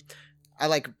hold him. I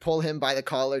like pull him by the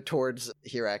collar towards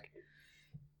Hirak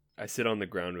I sit on the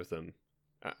ground with him.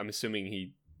 I'm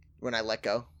assuming when I let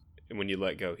go. when you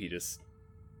let go, he just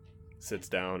sits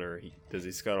down, or does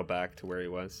he scuttle back to where he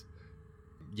was?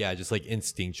 Yeah, just like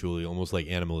instinctually, almost like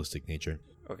animalistic nature.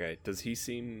 Okay, does he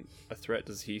seem a threat?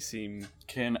 Does he seem...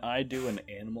 Can I do an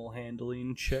animal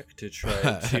handling check to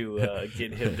try to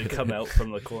get him to come out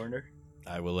from the corner?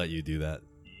 I will let you do that.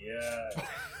 Yeah.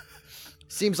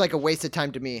 Seems like a waste of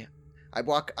time to me.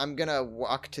 I'm gonna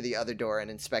walk to the other door and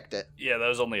inspect it. Yeah, that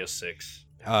was only a 6.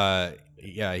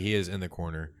 Yeah, he is in the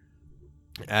corner.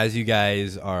 As you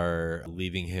guys are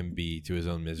leaving him be to his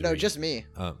own misery. No, just me.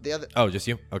 The other. Oh, just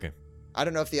you? Okay. I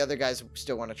don't know if the other guys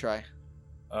still want to try.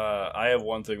 I have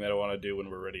one thing that I want to do when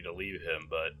we're ready to leave him,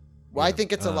 but... Well, I Yeah,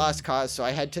 think it's a lost cause, so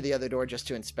I head to the other door just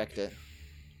to inspect it.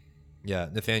 Yeah,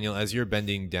 Nathaniel, as you're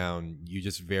bending down, you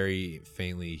just very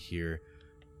faintly hear,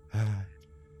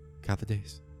 count the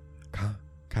days. Count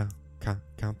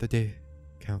the day.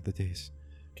 Count the days.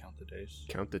 Count the days.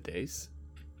 Count the days?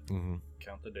 Mm-hmm.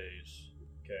 Count the days.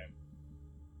 Okay.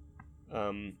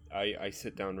 I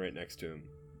sit down right next to him.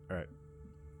 All right.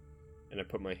 And I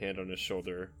put my hand on his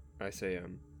shoulder. I say,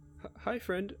 "Hi,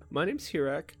 friend. My name's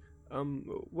Hirak.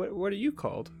 What are you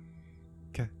called?"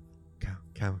 Count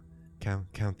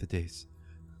the days.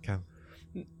 Count.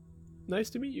 Nice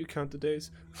to meet you, Count the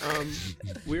Days.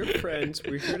 We're friends.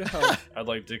 We're here to help. I'd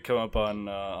like to come up on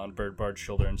Birdbard's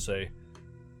shoulder and say,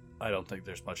 I don't think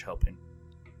there's much helping.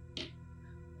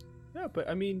 Yeah, but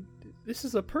I mean, this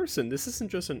is a person. This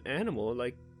isn't just an animal.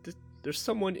 Like, there's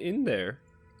someone in there.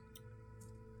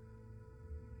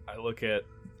 I look at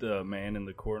the man in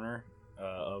the corner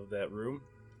of that room,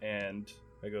 and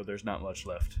I go, there's not much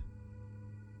left.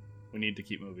 We need to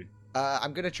keep moving.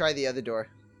 I'm gonna try the other door.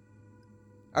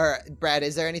 Alright, Brad,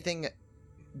 is there anything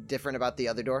different about the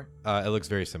other door? It looks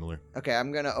very similar. Okay,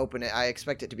 I'm gonna open it. I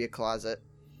expect it to be a closet.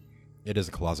 It is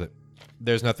a closet.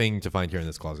 There's nothing to find here in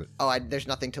this closet. Oh, there's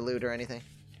nothing to loot or anything?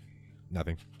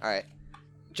 Nothing. Alright.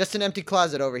 Just an empty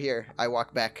closet over here. I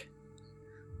walk back.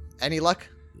 Any luck?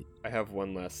 I have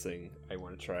one last thing I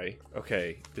want to try.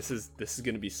 Okay, this is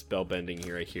going to be spellbending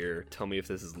here, I hear. Tell me if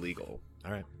this is legal.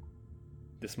 All right.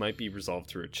 This might be resolved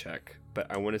through a check, but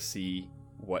I want to see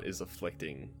what is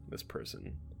afflicting this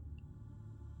person.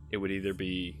 It would either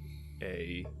be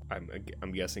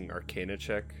I'm guessing Arcana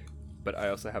check, but I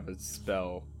also have a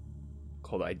spell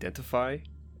called Identify,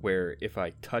 where if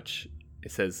I touch,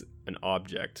 it says an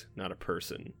object, not a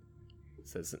person. It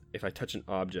says if I touch an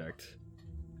object.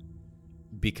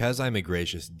 Because I'm a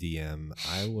gracious DM,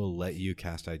 I will let you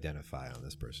cast Identify on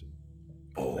this person.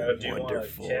 Oh, do you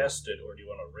wonderful. want to cast it, or do you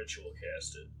want to ritual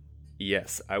cast it?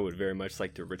 Yes, I would very much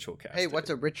like to ritual cast Hey, it. what's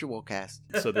a ritual cast?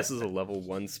 So this is a level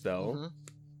 1 spell. Mhm.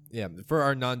 Yeah, for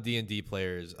our non-D&D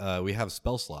players, we have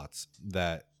spell slots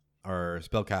that our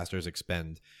spellcasters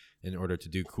expend in order to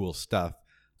do cool stuff.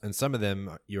 And some of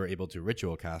them you're able to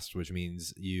ritual cast, which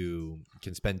means you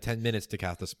can spend 10 minutes to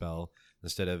cast a spell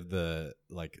instead of the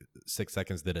 6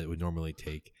 seconds that it would normally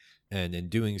take. And in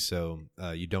doing so,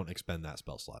 you don't expend that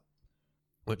spell slot,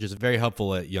 which is very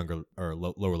helpful at younger or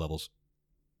lower levels.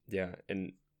 Yeah,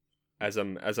 and as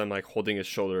I'm like holding his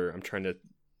shoulder, I'm trying to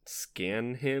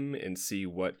scan him and see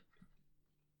what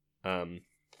the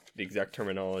exact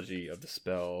terminology of the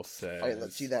spell says. Alright,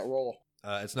 let's see that roll.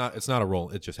 It's not a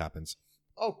roll, it just happens.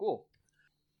 Oh, cool.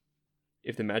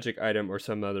 If the magic item or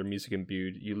some other music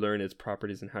imbued, you learn its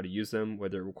properties and how to use them,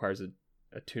 whether it requires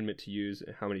attunement to use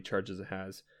and how many charges it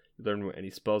has. You learn what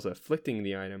any spells afflicting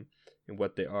the item and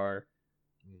what they are.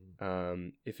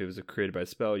 If it was created by a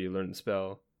spell, you learn the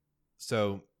spell.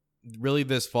 So really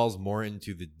this falls more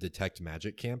into the detect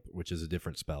magic camp, which is a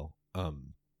different spell.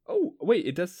 Oh, wait,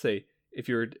 it does say if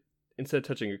you're instead of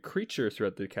touching a creature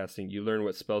throughout the casting, you learn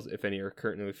what spells, if any, are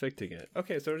currently afflicting it.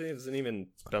 Okay, so it isn't even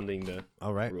bending the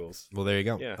All right. rules. Well, there you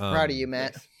go. Yeah. Proud of you,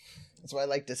 Matt. Nice. That's what I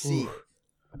like to see.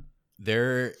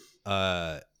 There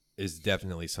is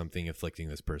definitely something afflicting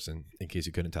this person, in case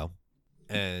you couldn't tell.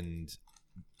 And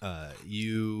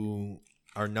you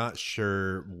are not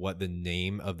sure what the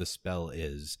name of the spell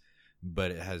is, but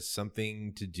it has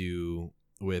something to do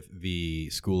with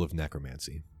the School of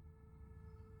Necromancy.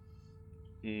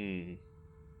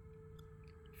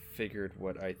 Figured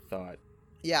what I thought.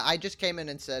 Yeah, I just came in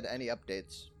and said any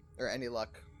updates or any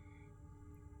luck.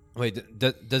 Wait,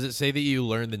 does it say that you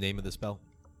learned the name of the spell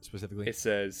specifically? It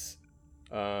says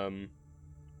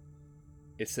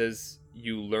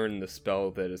you learn the spell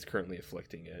that is currently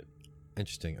afflicting it.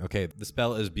 Interesting. Okay, the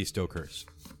spell is Bestow Curse.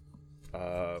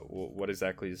 What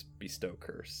exactly is Bestow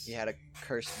Curse? He had a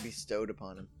curse bestowed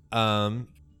upon him.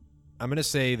 I'm going to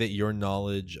say that your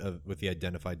knowledge with the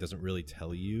Identify doesn't really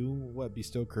tell you what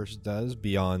Bestow Curse does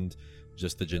beyond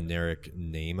just the generic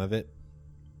name of it.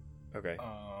 Okay.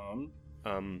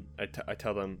 I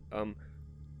tell them,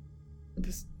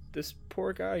 this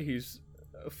poor guy, he's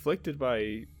afflicted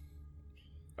by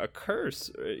a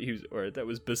curse, that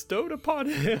was bestowed upon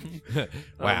him.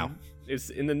 Wow.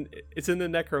 It's in the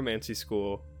necromancy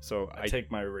school. So I take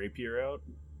my rapier out.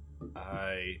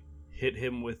 I hit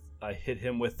him with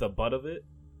the butt of it.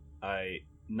 I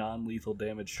non-lethal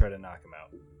damage, try to knock him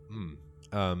out.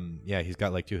 Yeah, he's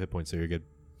got like 2 hit points, so you're good.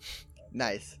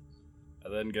 Nice. I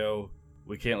then go,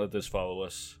 we can't let this follow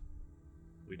us.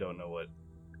 We don't know what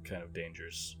kind of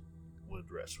dangers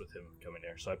would rest with him coming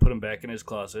here. So I put him back in his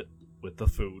closet with the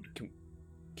food.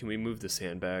 Can we move the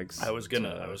sandbags? I was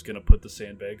gonna put the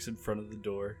sandbags in front of the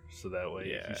door, so that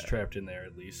way he's trapped in there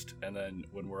at least. And then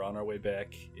when we're on our way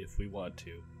back, if we want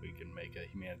to, we can make a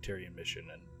humanitarian mission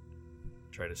and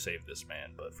try to save this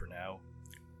man. But for now,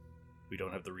 we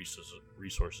don't have the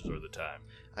resources or the time.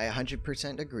 I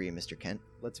 100% agree, Mr. Kent.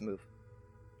 Let's move.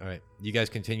 All right. You guys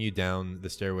continue down the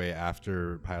stairway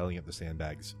after piling up the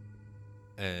sandbags.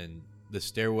 And the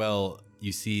stairwell,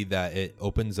 you see that it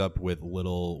opens up with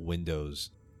little windows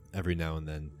every now and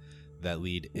then that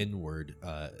lead inward,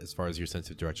 as far as your sense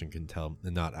of direction can tell,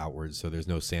 and not outwards, so there's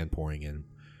no sand pouring in.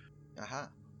 Aha.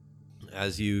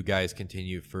 As you guys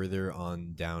continue further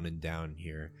on down and down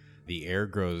here, the air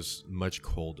grows much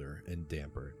colder and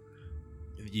damper.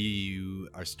 You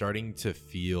are starting to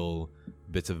feel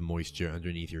bits of moisture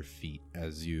underneath your feet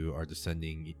as you are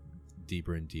descending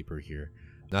deeper and deeper here.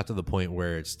 Not to the point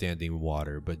where it's standing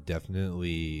water, but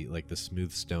definitely like the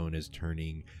smooth stone is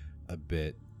turning a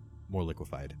bit more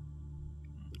liquefied.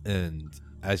 And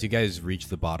as you guys reach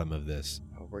the bottom of this,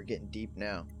 Oh, we're getting deep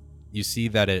now. you see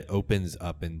that it opens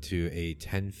up into a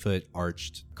 10-foot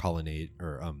arched colonnade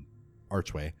or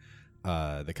archway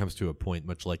that comes to a point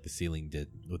much like the ceiling did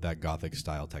with that Gothic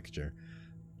style texture.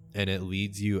 And it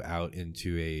leads you out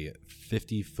into a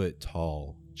 50-foot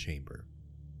tall chamber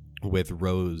with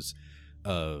rows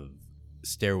of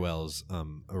stairwells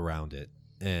around it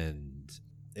and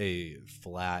a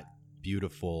flat,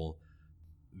 beautiful,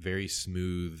 very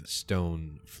smooth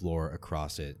stone floor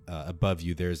across it. Above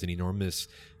you, there's an enormous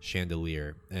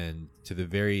chandelier, and to the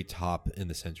very top in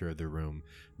the center of the room,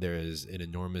 there is an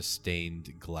enormous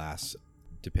stained glass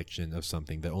depiction of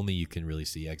something that only you can really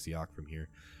see Exeok from here.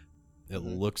 It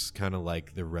looks kind of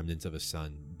like the remnants of a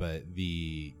sun, but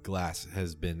the glass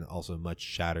has been also much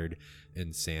shattered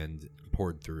and sand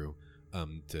poured through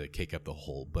to cake up the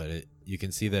hole. But you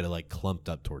can see that it like clumped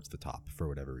up towards the top for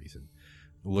whatever reason.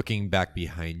 Looking back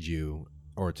behind you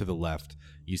or to the left,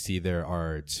 you see there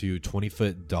are 2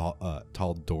 20-foot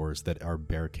tall doors that are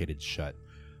barricaded shut.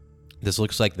 This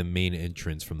looks like the main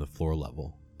entrance from the floor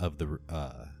level of the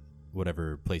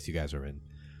whatever place you guys are in.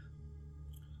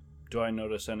 Do I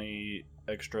notice any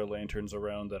extra lanterns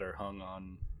around that are hung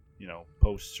on,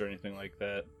 posts or anything like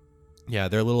that? Yeah,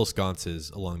 there are little sconces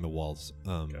along the walls,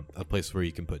 Okay. a place where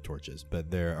you can put torches,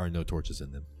 but there are no torches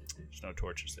in them. There's no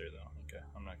torches there, though. Okay,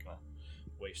 I'm not going to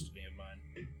waste any of mine.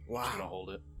 I'm just Wow. going to hold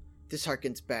it. This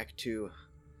harkens back to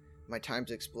my times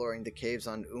exploring the caves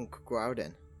on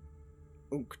Unkdwargen.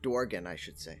 Unkdwargen, I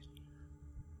should say.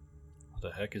 What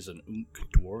the heck is an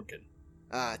Unkdwargen?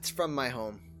 It's from my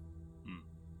home.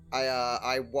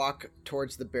 I walk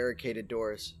towards the barricaded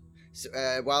doors. So,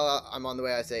 while I'm on the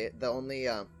way, I say the only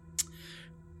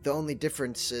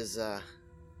difference is the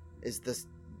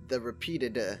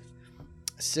repeated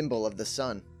symbol of the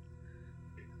sun.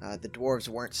 The dwarves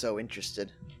weren't so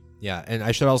interested. Yeah, and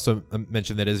I should also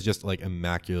mention that it's just like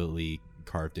immaculately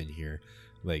carved in here,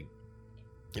 like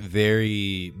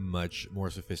very much more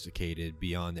sophisticated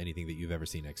beyond anything that you've ever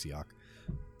seen Exeok.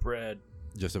 Brad,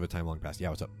 Just of a time long past. Yeah,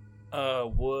 what's up?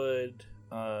 would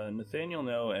Nathaniel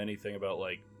know anything about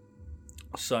like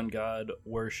sun god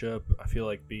worship? I feel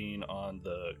like being on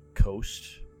the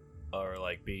coast, or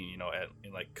like being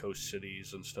in like coast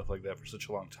cities and stuff like that for such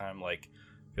a long time, like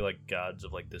I feel like gods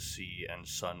of like the sea and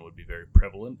sun would be very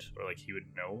prevalent, or like he would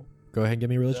know. Go ahead and give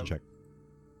me a religion check.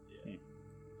 Yeah.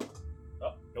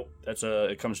 Oh nope, that's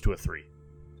it comes to a 3.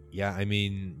 Yeah, I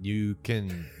mean, you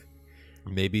can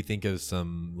maybe think of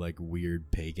some like weird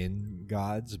pagan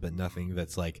gods, but nothing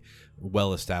that's like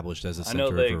well established as a I center know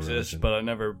of they a exist, religion. but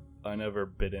I never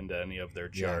bit into any of their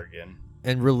jargon.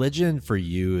 And religion for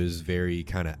you is very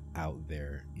kind of out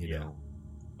there, you know.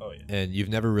 Oh yeah. And you've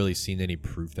never really seen any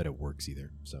proof that it works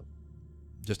either. So,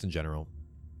 just in general.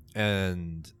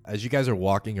 And as you guys are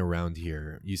walking around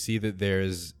here, you see that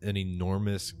there's an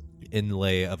enormous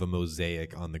inlay of a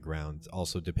mosaic on the ground,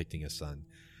 also depicting a sun.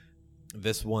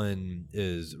 This one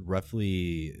is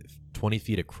roughly 20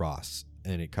 feet across,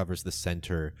 and it covers the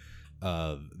center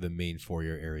of the main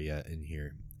foyer area in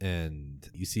here. And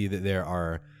you see that there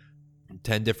are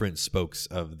 10 different spokes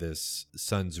of this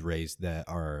sun's rays that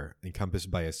are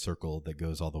encompassed by a circle that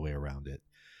goes all the way around it.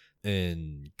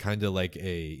 And kind of like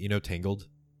Tangled,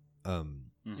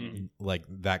 like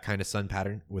that kind of sun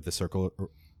pattern with a circle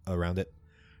around it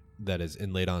that is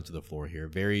inlaid onto the floor here.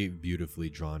 Very beautifully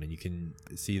drawn, and you can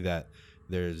see that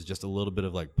there's just a little bit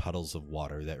of like puddles of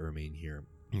water that remain here.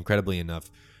 Incredibly enough,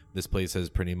 this place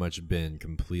has pretty much been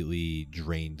completely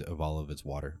drained of all of its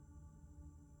water.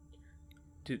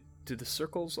 Do the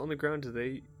circles on the ground, does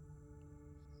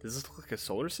this look like a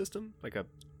solar system? Like a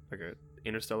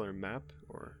interstellar map?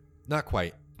 Or Not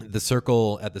quite. The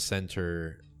circle at the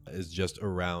center is just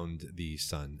around the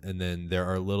sun, and then there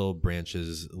are little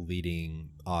branches leading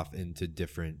off into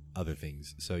different other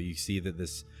things. So you see that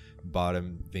this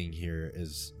bottom thing here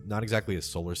is not exactly a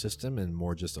solar system and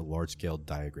more just a large-scale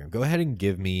diagram. Go ahead and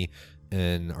give me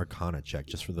an Arcana check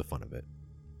just for the fun of it.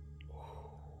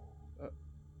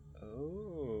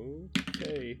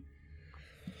 Okay.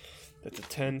 That's a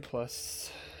 10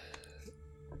 plus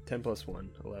 1,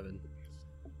 11.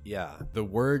 Yeah, the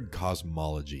word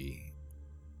cosmology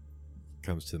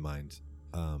comes to mind.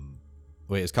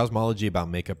 Wait, is cosmology about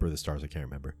makeup or the stars? I can't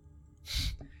remember.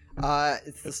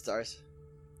 It's the stars.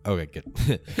 Okay, good.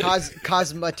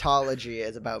 Cosmetology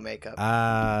is about makeup.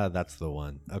 That's the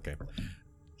one. Okay.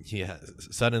 Yeah,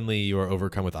 suddenly you are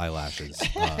overcome with eyelashes.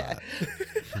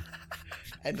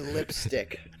 And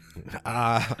lipstick.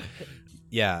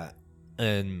 Yeah,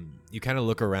 and you kind of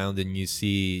look around and you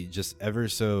see just ever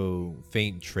so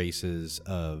faint traces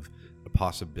of a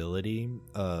possibility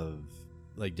of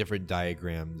like different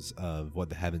diagrams of what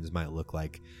the heavens might look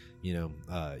like. You've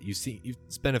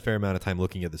spent a fair amount of time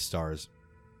looking at the stars,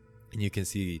 and you can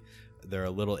see there are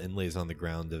little inlays on the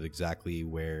ground of exactly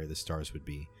where the stars would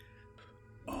be.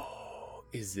 Oh,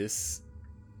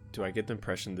 do I get the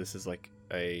impression this is like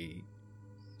a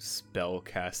spell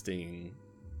casting,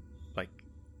 like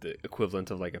the equivalent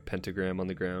of like a pentagram on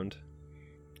the ground,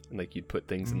 and like you'd put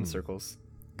things in the circles?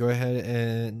 Go ahead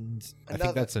and I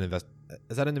think that's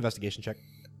is that an investigation check?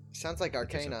 Sounds like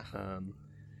Arcana.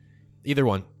 Either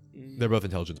one. They're both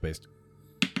intelligence based.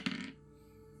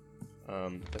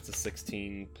 That's a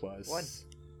 16 plus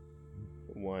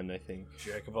 1, I think.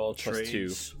 Jack of all Plus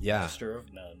trades, 2. Yeah. master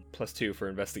of none. Plus 2 for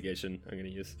investigation. I'm gonna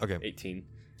use. Okay. 18.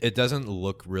 It doesn't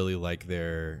look really like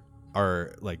there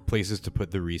are like places to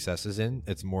put the recesses in.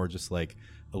 It's more just like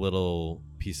a little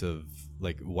piece of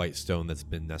like white stone that's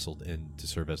been nestled in to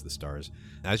serve as the stars.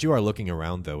 As you are looking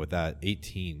around though with that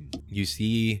 18, you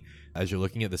see as you're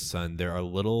looking at the sun, there are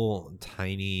little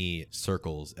tiny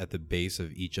circles at the base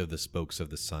of each of the spokes of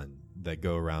the sun that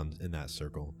go around in that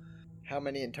circle. How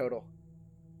many in total?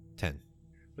 10.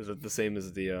 Was it the same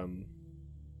as the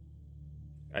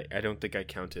I don't think I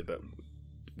counted, but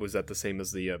was that the same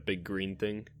as the big green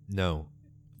thing? No.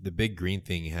 The big green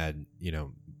thing had,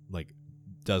 like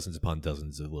dozens upon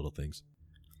dozens of little things.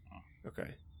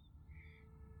 Okay.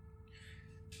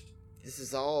 This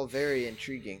is all very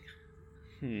intriguing.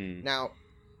 Now,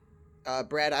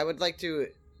 Brad, I would like to...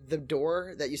 The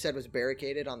door that you said was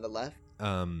barricaded on the left.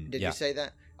 Did you say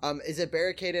that? Is it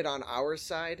barricaded on our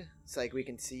side? It's like we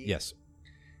can see? Yes.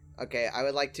 Okay, I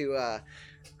would like to...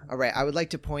 all right, I would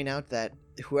like to point out that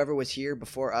whoever was here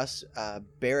before us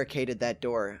barricaded that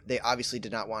door. They obviously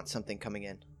did not want something coming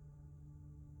in.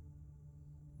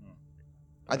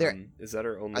 Are there Is that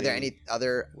our only? are there any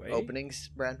other way? openings,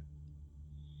 Brad?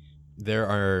 There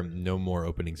are no more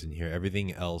openings in here.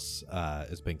 Everything else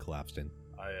has been collapsed in.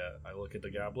 I look at the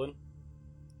goblin,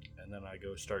 and then I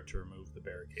go start to remove the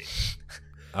barricade.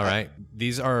 All right.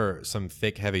 These are some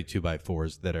thick, heavy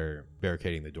 2x4s that are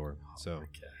barricading the door. So Oh my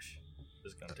gosh,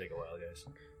 this is gonna take a while, guys.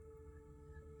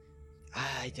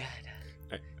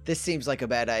 This seems like a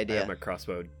bad I idea. have my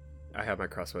crossbow.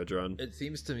 Drawn. it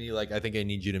seems to me like I think I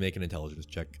need you to make an intelligence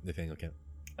check, Nathaniel Kent.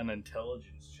 An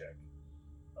intelligence check.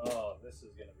 Oh, this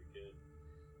is gonna be good.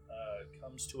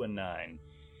 Comes to a 9.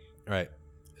 All right.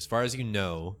 As far as you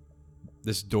know,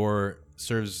 this door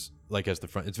serves like as the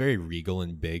front. It's very regal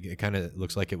and big. It kind of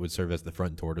looks like it would serve as the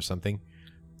front door to something.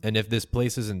 And if this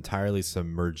place is entirely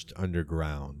submerged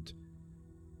underground,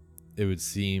 it would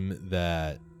seem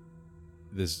that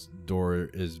this door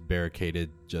is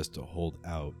barricaded just to hold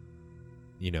out,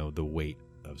 the weight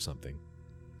of something.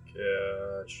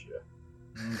 Gotcha.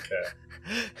 Okay.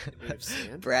 We have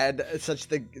sand? Brad, such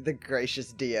the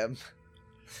gracious DM.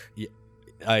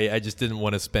 I just didn't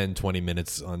want to spend 20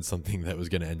 minutes on something that was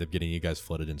going to end up getting you guys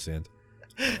flooded in sand.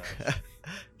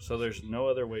 So there's no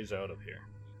other ways out of here.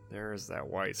 There's that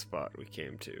white spot we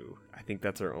came to. I think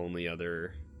that's our only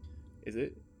other. Is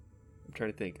it? I'm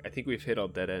trying to think. I think we've hit all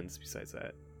dead ends besides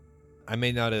that. I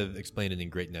may not have explained it in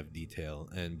great enough detail,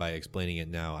 and by explaining it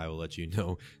now, I will let you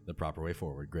know the proper way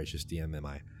forward. Gracious DM, am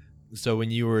I? So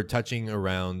when you were touching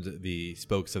around the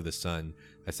spokes of the sun,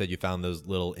 I said you found those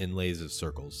little inlays of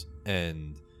circles,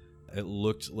 and it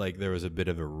looked like there was a bit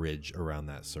of a ridge around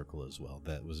that circle as well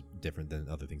that was different than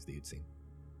other things that you'd seen.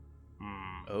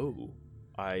 Oh,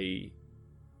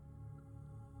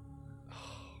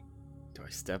 do I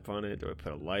step on it? Do I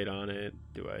put a light on it?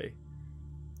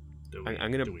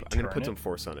 I'm gonna put some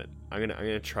force on it. I'm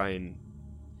gonna try and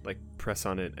like press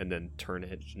on it and then turn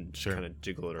it and Sure. kind of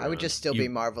jiggle it around. I would just still You- be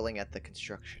marveling at the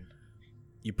construction.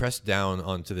 You press down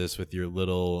onto this with your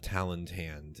little taloned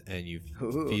hand, and you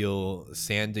Ooh. feel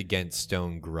sand against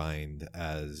stone grind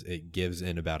as it gives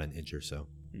in about an inch or so.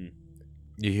 Hmm.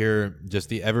 You hear just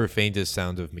the ever faintest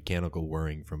sound of mechanical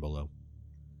whirring from below.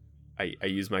 I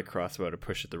use my crossbow to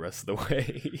push it the rest of the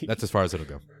way. That's as far as it'll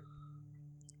go.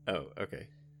 Oh, okay.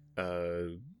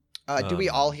 Do we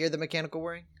all hear the mechanical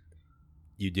whirring?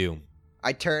 You do.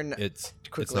 I turn It's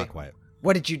quickly. not quiet.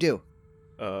 What did you do?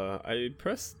 I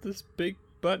pressed this big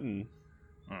button.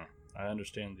 I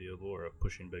understand the allure of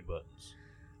pushing big buttons.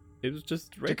 It was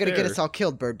just right You're gonna there. get us all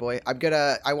killed, Bird Boy. I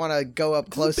want to go up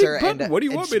It's a big closer button. and What do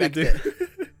you want me to do? inspect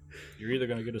it. You're either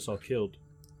gonna get us all killed,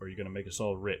 or you're gonna make us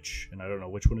all rich. And I don't know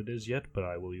which one it is yet, but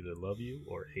I will either love you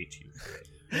or hate you for it.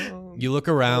 You look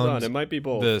Hold around on, it might be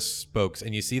both. the spokes,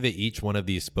 and you see that each one of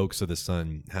these spokes of the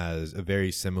sun has a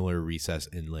very similar recess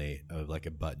inlay of like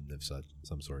a button of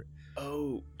some sort.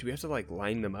 Oh, do we have to like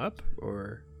line them up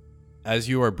or? As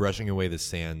you are brushing away the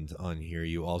sand on here,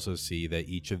 you also see that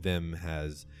each of them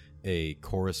has a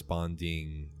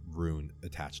corresponding rune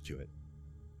attached to it.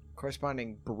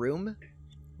 Corresponding broom?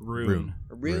 Rune.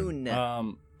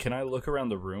 Rune. Can I look around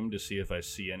the room to see if I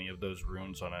see any of those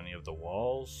runes on any of the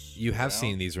walls? You have around?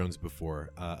 seen these runes before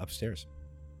upstairs.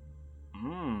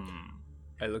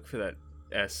 I look for that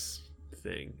S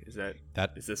thing. Is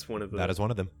this one of the? That is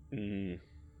one of them. Mm.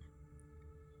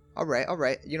 All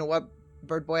right. You know what,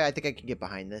 Bird Boy? I think I can get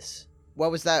behind this.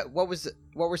 What was that? What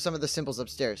were some of the symbols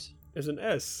upstairs? There's an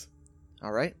S.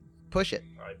 All right, push it.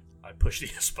 I push the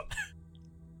S button.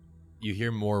 You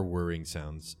hear more whirring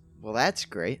sounds. Well, that's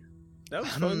great. That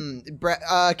was fun.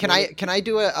 Can I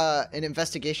do an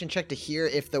investigation check to hear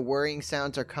if the whirring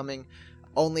sounds are coming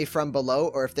only from below,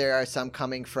 or if there are some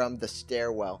coming from the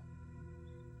stairwell?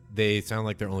 They sound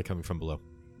like they're only coming from below.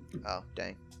 Oh,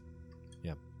 dang.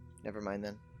 Yep. Never mind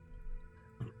then.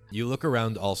 You look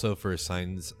around also for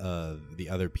signs of the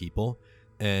other people,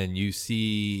 and you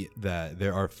see that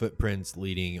there are footprints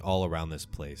leading all around this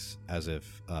place, as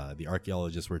if the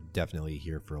archaeologists were definitely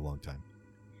here for a long time.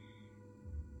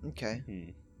 Okay.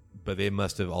 But they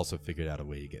must have also figured out a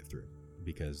way to get through,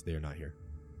 because they're not here.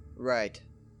 Right.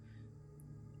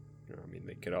 I mean,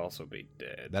 they could also be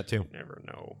dead. That too. You never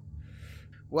know.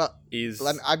 Well,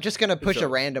 I'm just gonna push a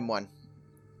random one.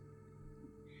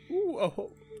 Ooh,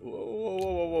 oh,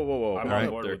 whoa. I'm Right on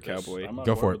board there, with this. cowboy. I'm on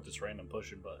Go board for with this random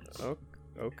pushing buttons. Oh,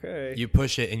 okay. You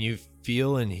push it, and you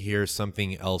feel and hear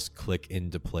something else click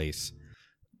into place.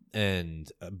 And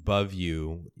above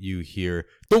you, you hear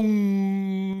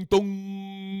dong,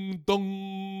 dong,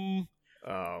 dong.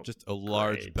 Oh, Just a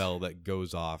large great. bell that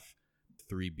goes off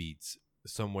 3 beats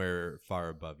somewhere far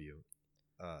above you.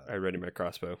 I ready my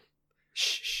crossbow.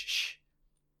 Shh.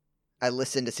 I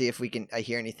listen to see if I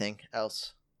hear anything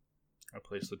else. I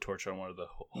place the torch on one of the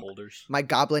holders. My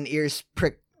goblin ears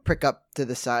prick up to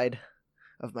the side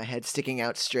of my head, sticking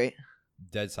out straight.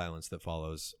 Dead silence that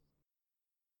follows.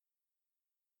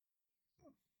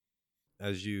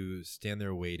 As you stand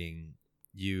there waiting,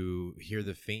 you hear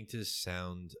the faintest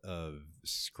sound of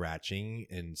scratching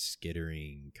and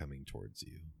skittering coming towards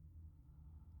you.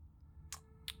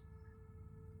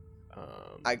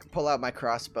 I pull out my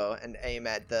crossbow and aim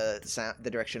at the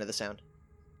direction of the sound.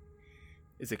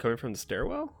 Is it coming from the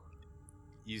stairwell?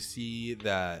 You see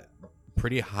that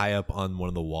pretty high up on one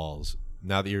of the walls.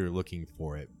 Now that you're looking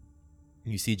for it,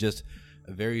 you see just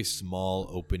a very small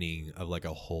opening of like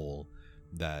a hole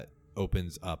that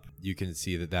opens up. You can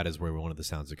see that is where one of the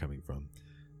sounds are coming from.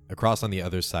 Across on the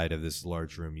other side of this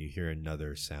large room, you hear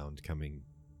another sound coming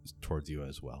towards you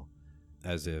as well,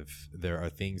 as if there are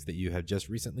things that you have just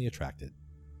recently attracted.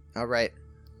 All right,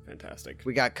 Fantastic.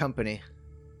 we got company.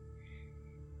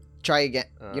 Try again.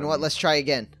 You know what? Let's try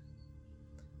again.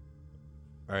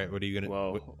 All right, what are you gonna?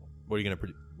 Well, what are you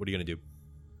gonna do?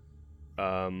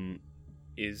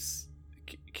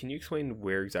 Can you explain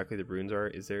where exactly the runes are?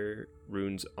 Is there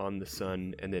runes on the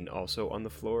sun and then also on the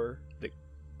floor that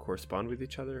correspond with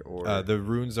each other, or The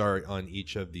runes are on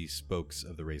each of the spokes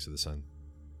of the race of the sun.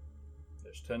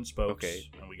 There's 10 spokes, Okay.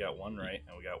 and we got one right,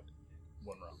 and we got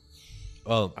one wrong.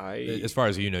 Well, I- as far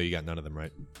as you know, you got none of them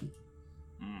right.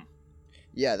 Mm.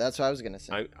 Yeah, that's what I was gonna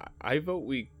say. I vote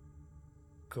we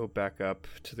go back up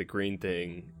to the green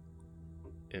thing,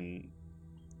 and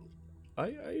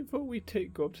I vote we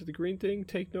go up to the green thing,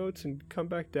 take notes, and come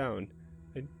back down.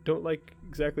 I don't like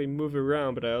exactly move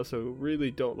around, but I also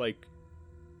really don't like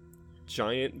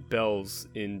giant bells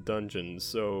in dungeons.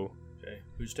 So Okay,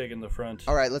 who's taking the front?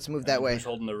 All right, let's move that And way. Who's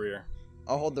holding the rear?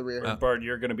 I'll hold the rear. Or Bard,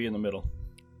 you're going to be in the middle.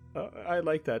 I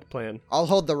like that plan. I'll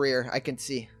hold the rear. I can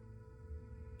see.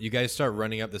 You guys start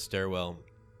running up the stairwell.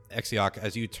 Exiok,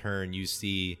 as you turn, you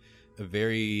see a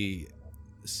very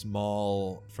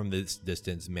small, from this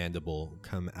distance, mandible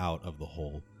come out of the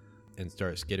hole and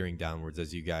start skittering downwards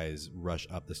as you guys rush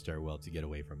up the stairwell to get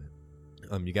away from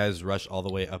it. You guys rush all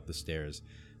the way up the stairs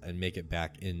and make it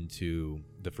back into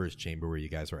the first chamber where you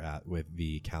guys were at with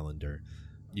the calendar.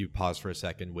 You pause for a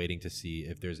second, waiting to see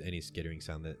if there's any skittering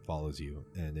sound that follows you,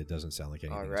 and it doesn't sound like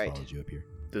anything All has right. followed you up here.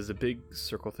 Does the big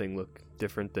circle thing look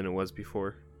different than it was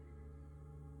before?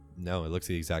 No, it looks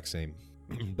the exact same.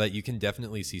 But you can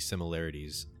definitely see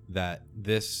similarities that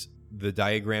the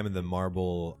diagram and the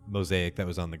marble mosaic that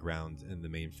was on the ground in the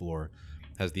main floor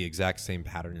has the exact same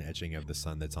pattern and etching of the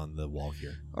sun that's on the wall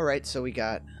here. All right, so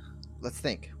let's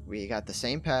think. We got the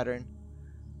same pattern.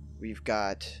 We've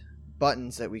got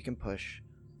buttons that we can push.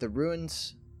 The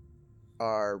runes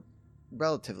are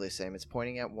relatively same. It's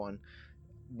pointing at one.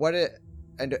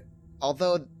 And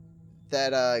although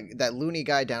that loony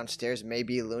guy downstairs may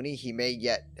be loony, he may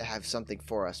yet have something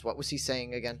for us. What was he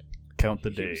saying again? Count the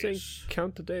He was saying, days.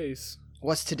 count the days.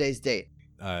 What's today's date?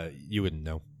 You wouldn't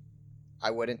know.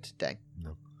 I wouldn't. Dang.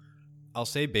 No. I'll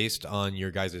say based on your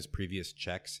guys' previous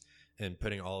checks and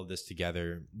putting all of this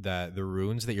together, that the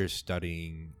runes that you're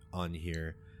studying on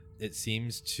here, it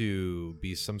seems to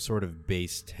be some sort of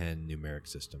base 10 numeric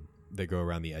system that go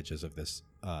around the edges of this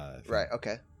thing. Right.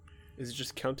 Okay. Is it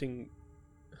just counting?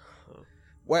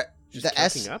 What Just the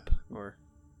counting S? up, or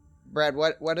Brad,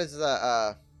 what is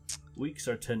the? Weeks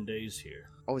are 10 days here.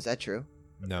 Oh, is that true?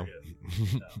 No.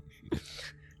 No.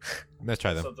 Let's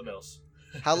try them. Something else.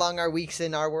 How long are weeks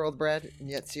in our world, Brad? And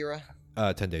yet, Sierra.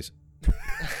 10 days.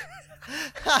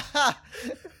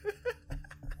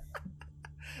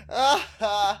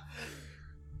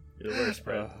 You're the worst,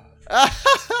 Brad.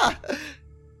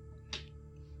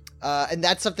 And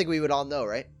that's something we would all know,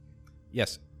 right?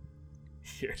 Yes.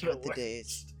 You're Count the worst.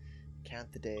 days.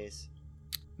 Count the days.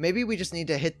 Maybe we just need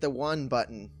to hit the one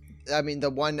button. I mean, the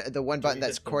one button hit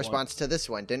that the corresponds to this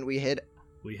one. Didn't we hit?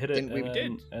 We hit it. Didn't we- and We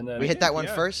then, did. And then We hit that one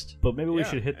yeah. first. But maybe we Yeah,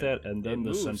 should hit that and then it the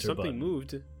moved. center Something button.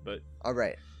 moved, but All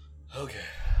right. Okay.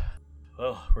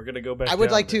 Well, we're gonna go back. I would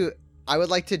down like then. to. I would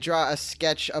like to draw a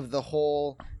sketch of the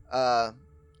whole.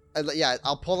 Yeah,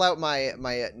 I'll pull out my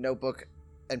notebook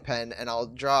and pen, and I'll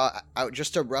draw out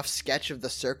just a rough sketch of the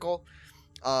circle.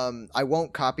 I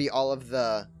won't copy all of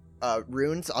the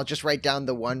runes. I'll just write down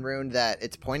the one rune that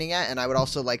it's pointing at, and I would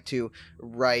also like to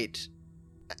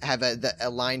have a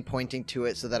line pointing to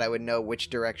it so that I would know which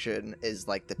direction is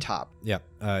like the top. Yeah.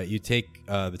 You take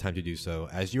the time to do so.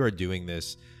 As you are doing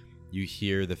this, you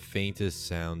hear the faintest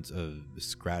sounds of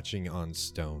scratching on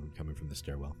stone coming from the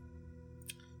stairwell.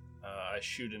 I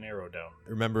shoot an arrow down.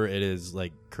 Remember, it is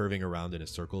like curving around in a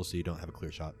circle, so you don't have a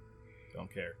clear shot. Don't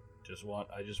care.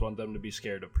 I just want them to be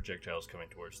scared of projectiles coming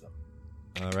towards them.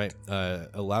 All right.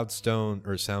 A loud stone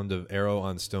or sound of arrow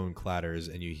on stone clatters,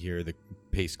 and you hear the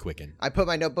pace quicken. I put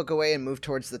my notebook away and move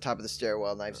towards the top of the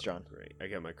stairwell, knives drawn. Great. I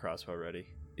got my crossbow ready.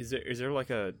 Is there like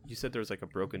a? You said there was like a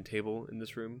broken table in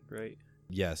this room, right?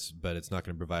 Yes, but it's not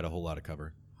going to provide a whole lot of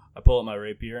cover. I pull up my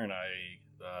rapier and I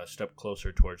step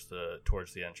closer towards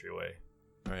the entryway.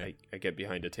 All right. I get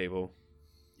behind a table.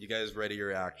 You guys ready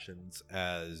your actions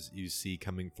as you see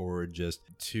coming forward just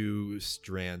 2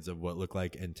 strands of what look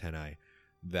like antennae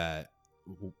that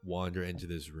wander into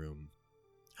this room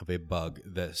of a bug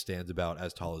that stands about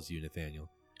as tall as you,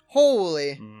 Nathaniel.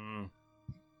 Holy!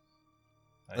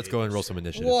 Let's go and roll some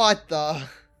initiative. What the?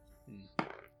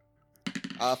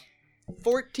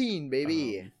 14,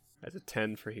 baby. That's a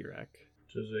 10 for Hirak.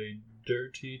 Tis a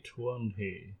dirty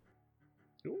 20.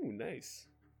 Ooh, nice.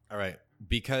 All right.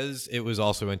 Because it was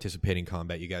also anticipating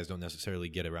combat, you guys don't necessarily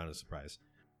get around a surprise.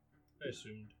 I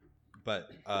assumed. But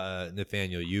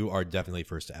Nathaniel, you are definitely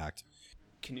first to act.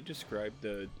 Can you describe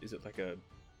is it like a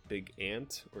big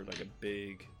ant or like a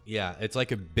big... Yeah, it's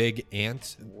like a big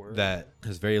ant Worm? that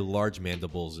has very large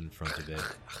mandibles in front of it.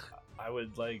 I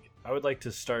would like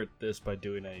to start this by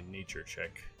doing a nature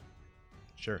check.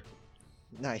 Sure.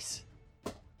 Nice.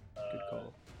 Good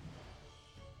call.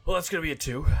 Well, that's gonna be a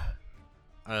 2.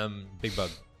 Big bug.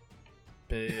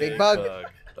 Big bug.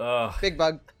 Big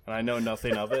bug. And I know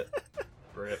nothing of it.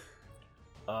 Rip.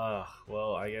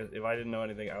 Well, I guess if I didn't know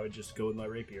anything, I would just go with my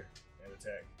rapier and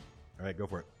attack. All right, go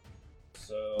for it.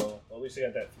 So, well, at least I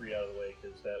got that 3 out of the way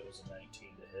because that was a 19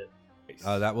 to hit.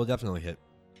 That will definitely hit.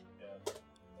 Yeah,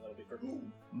 that'll be for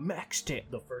max stamp.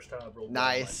 The first time I've rolled.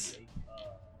 Nice.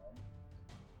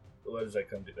 What does that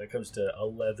come to? That comes to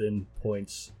 11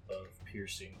 points of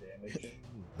piercing damage.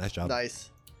 Nice job.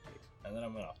 Nice. And then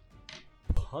I'm gonna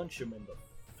punch him in the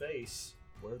face.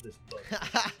 Where this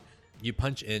bug? You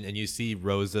punch in and you see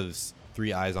rows of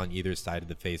 3 eyes on either side of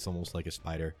the face, almost like a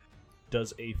spider.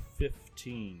 Does a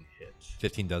 15 hit?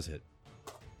 15 does hit.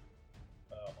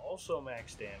 Also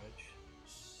max damage.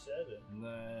 7. And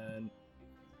then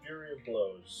Fury of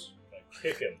Blows. I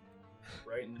kick him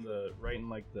right in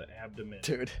like the abdomen.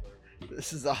 Dude.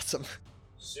 This is awesome.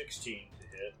 16 to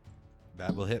hit.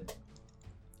 That will hit.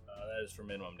 That is for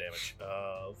minimum damage.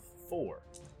 4.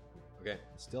 Okay.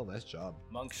 Still, nice job.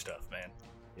 Monk stuff, man.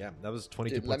 Yeah, that was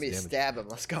 22 Dude, points let me of damage. stab him.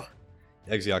 Let's go.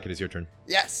 Exeok, it is your turn.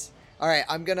 Yes. All right,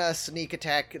 I'm gonna sneak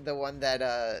attack the one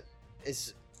that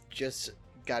is just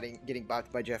getting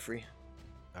bopped by Jeffrey.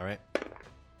 All right.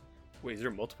 Wait, is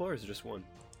there multiple or is it just one?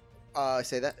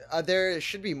 Say that. There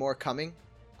should be more coming.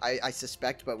 I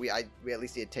suspect, but we at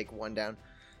least need to take one down.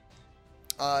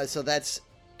 So that's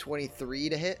 23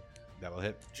 to hit. That will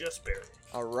hit. Just barely.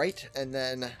 All right, and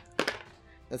then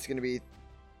that's gonna be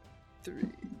 3,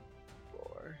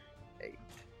 4, 8,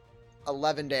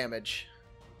 11 damage.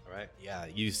 All right. Yeah,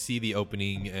 you see the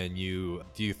opening and do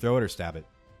you throw it or stab it?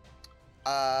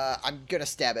 I'm gonna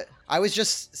stab it. I was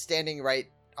just standing right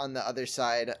on the other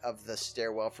side of the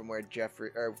stairwell from where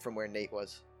Nate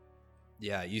was.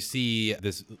 Yeah, you see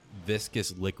this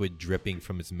viscous liquid dripping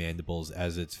from its mandibles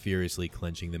as it's furiously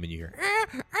clenching them, and you hear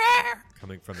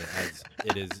coming from it as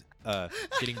it is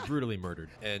getting brutally murdered,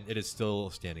 and it is still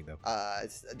standing though.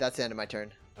 That's the end of my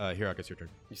turn. Hirak, it's your turn.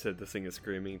 You said this thing is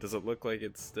screaming. Does it look like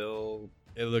it's still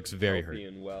It looks very hurt. healthy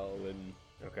and well? And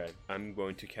okay, I'm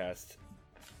going to cast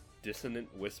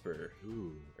Dissonant Whisper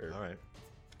Ooh, Or- all right.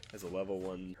 as a level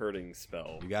 1 hurting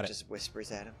spell. You got it. Just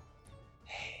whispers at him.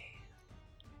 Hey.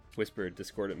 Whisper,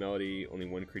 discordant melody. Only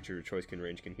one creature of choice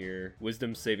range can hear.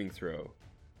 Wisdom saving throw.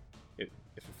 If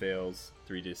it fails,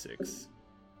 3d6.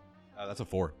 That's a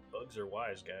 4. Bugs are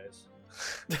wise, guys.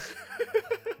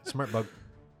 Smart bug.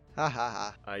 Ha ha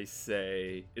ha. I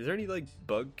say, is there any like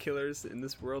bug killers in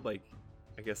this world? Like,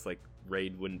 I guess like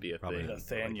raid wouldn't be a Probably thing. not.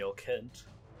 Nathaniel Kent.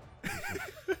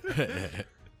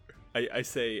 I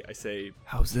say,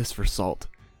 How's this for salt?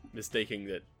 mistaking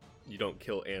that you don't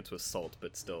kill ants with salt,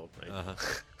 but still, right? Uh-huh.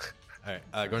 All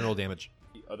right, go and roll damage.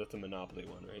 Oh, that's the Monopoly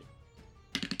one, right?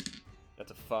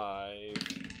 That's a 5,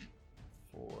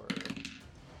 4,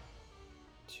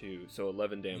 2, so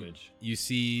 11 damage. You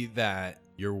see that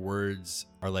your words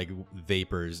are like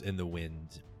vapors in the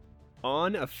wind.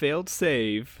 On a failed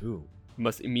save, Ooh,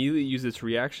 must immediately use its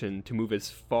reaction to move as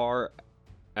far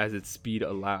as its speed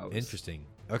allows. interesting.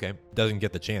 Okay, doesn't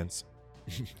get the chance.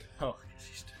 Oh,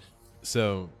 he's dead.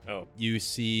 So Oh, you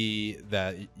see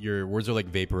that your words are like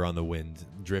vapor on the wind,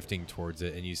 drifting towards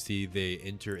it, and you see they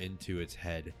enter into its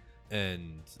head,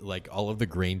 and like all of the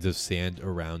grains of sand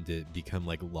around it become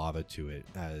like lava to it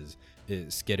as it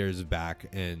skitters back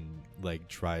and like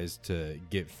tries to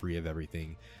get free of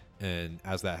everything. And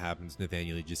as that happens,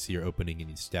 Nathaniel, you just see your opening and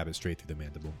you stab it straight through the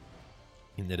mandible.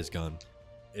 And it is gone.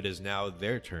 It is now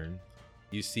their turn.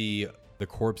 You see the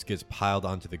corpse gets piled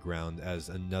onto the ground as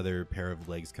another pair of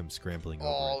legs come scrambling over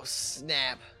Oh, it.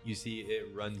 snap. You see it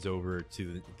runs over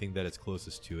to the thing that is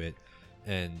closest to it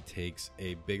and takes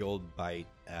a big old bite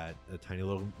at a tiny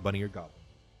little bunny-eared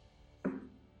goblin.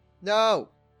 No.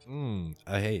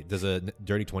 Hey, does a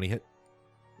dirty 20 hit?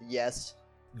 Yes.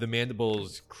 The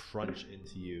mandibles crunch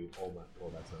into you. Oh,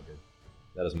 that's not good.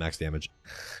 That is max damage.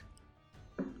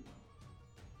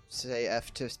 Say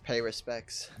F to pay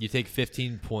respects. You take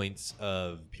 15 points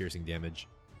of piercing damage.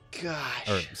 Gosh.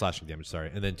 Or slashing damage, sorry.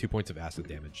 And then 2 points of acid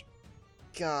damage.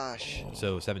 Gosh.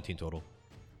 So 17 total.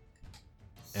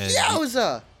 And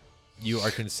Yowza! you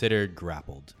are considered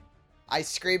grappled. I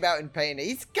scream out in pain.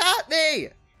 He's got me!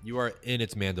 You are in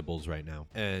its mandibles right now.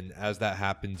 And as that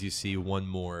happens, you see one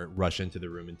more rush into the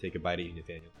room and take a bite at you,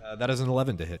 Nathaniel. That is an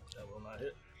 11 to hit. That will not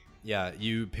hit. Yeah,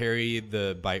 you parry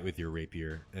the bite with your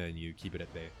rapier and you keep it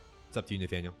at bay. It's up to you,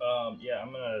 Nathaniel. Yeah,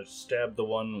 I'm gonna stab the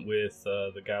one with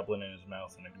the goblin in his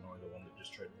mouth and ignore the one that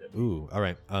just tried to hit me. Ooh, all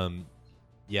right.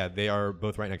 Yeah, they are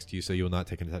both right next to you, so you will not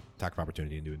take an attack of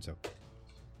opportunity in doing so.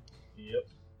 Yep.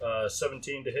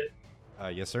 17 to hit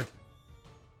Yes, sir.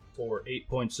 for 8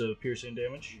 points of piercing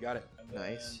damage. You got it. And then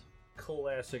Nice.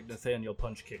 Classic Nathaniel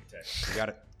punch kick tech. You got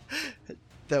it.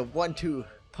 The 1-2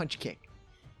 punch kick.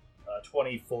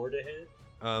 24 to hit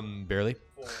Barely.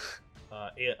 for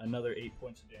another 8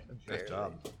 points of damage. Nice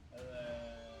job. And then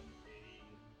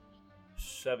a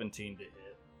 17 to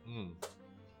hit.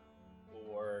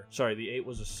 Sorry, the 8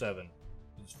 was a 7.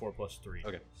 It's 4 plus 3.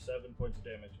 Okay. 7 points of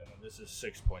damage, and then this is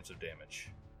 6 points of damage.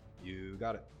 You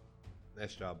got it.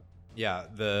 Nice job. Yeah,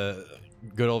 the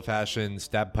good old-fashioned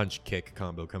stab, punch, kick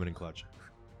combo coming in clutch.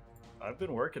 I've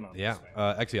been working on Yeah. this,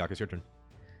 man. Exiok, it's your turn.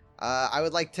 I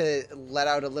would like to let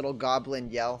out a little goblin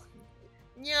yell.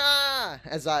 Yeah!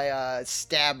 As I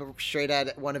stab straight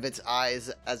at one of its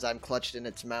eyes as I'm clutched in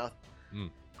its mouth.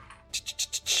 Mm.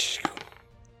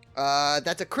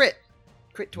 That's a crit.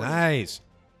 Crit 20. Nice.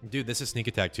 Dude, this is sneak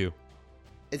attack too.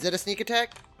 Is it a sneak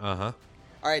attack? Uh-huh.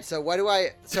 All right, so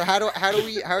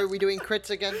how are we doing crits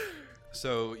again?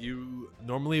 So you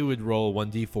normally would roll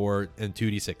 1d4 and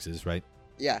 2d6s, right?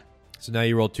 Yeah. So now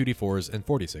you roll 2d4s and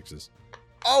 4d6s.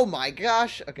 Oh my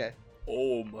gosh. Okay.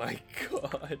 Oh my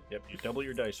god. Yep, you double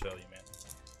your dice value, man.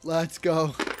 Let's go.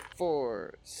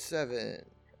 4, 7,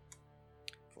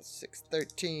 6,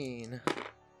 13.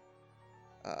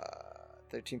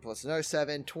 13 plus another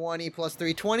 7, 20 plus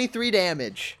 3, 23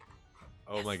 damage.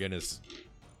 Oh my goodness.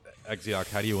 Exiok,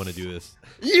 how do you want to do this?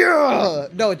 Yeah!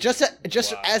 No, just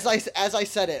Wow. as I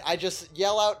said it, I just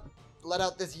let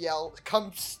out this yell,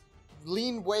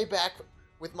 lean way back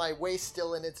with my waist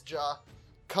still in its jaw,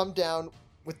 come down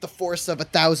with the force of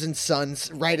 1,000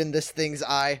 suns right in this thing's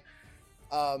eye,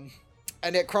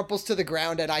 and it crumples to the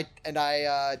ground, and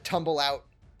I tumble out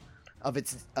of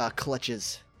its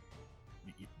clutches.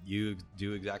 You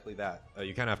do exactly that.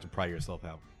 You kind of have to pry yourself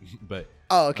out, but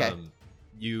Oh, okay.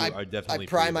 you I- are definitely. I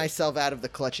pry free of it. myself out of the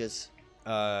clutches.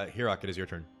 Hirok, it is your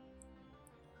turn.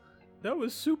 That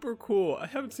was super cool. I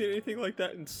haven't seen anything like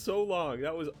that in so long.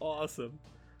 That was awesome.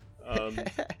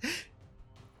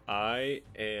 I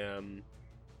am,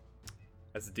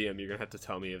 as a DM, you're gonna have to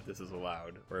tell me if this is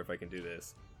allowed or if I can do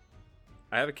this.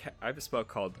 I have a spell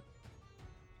called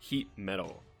Heat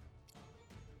Metal.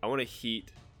 I want to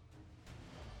heat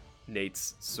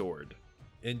Nate's sword,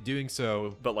 In doing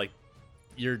so, but like,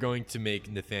 you're going to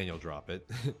make Nathaniel drop it.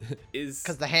 is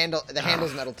Because the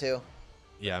handle's metal too.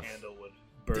 Yeah. Handle would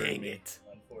burn Dang me, it.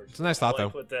 unfortunately. It's a nice thought, I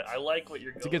like though. I like what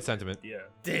you're It's a going good sentiment. with. Yeah.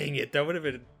 dang it? That would have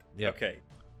been Yeah. okay.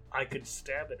 I could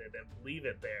stab it and then leave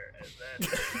it there, and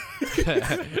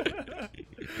then...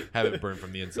 Have it burn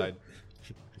from the inside.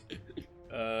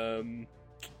 I'm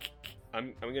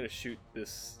gonna shoot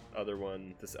this other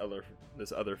one, this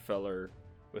other feller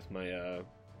with my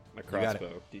my got it.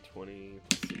 crossbow. D20.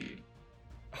 Let's see.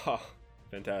 Oh,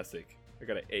 fantastic! I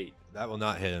got an 8. That will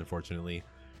not hit, unfortunately.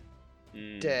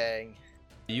 Dang.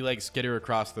 You like skitter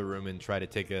across the room and try to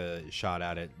take a shot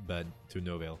at it, but to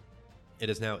no avail. It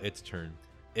is now its turn.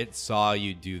 It saw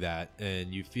you do that,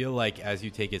 and you feel like as you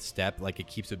take its step, like it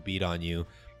keeps a beat on you,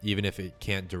 even if it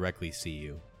can't directly see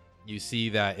you. You see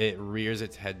that it rears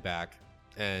its head back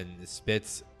and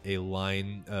spits a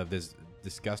line of this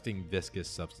disgusting viscous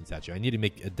substance at you. I need to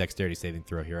make a dexterity saving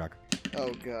throw here.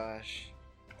 Oh gosh.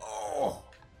 Oh.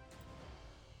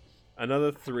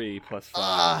 Another 3 plus 5.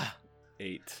 Ah.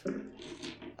 8.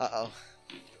 Uh-oh.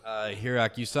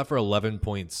 Hirak, you suffer 11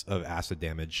 points of acid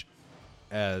damage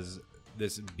as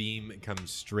this beam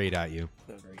comes straight at you.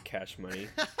 Not very cash money.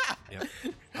 Yep.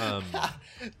 Um,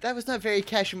 That was not very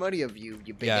cash money of you,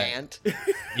 you big Yeah. ant.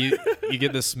 you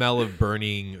get the smell of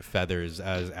burning feathers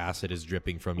as acid is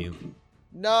dripping from you.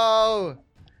 No!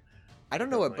 I don't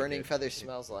know Don't what like burning it. feathers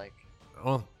smells like.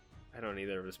 Oh, I don't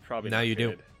either. It was probably Now not you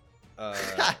do. good.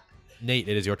 Nate,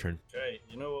 it is your turn. Okay,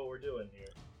 you know what we're doing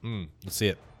here. Let's see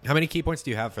it. How many key points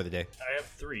do you have for the day? I have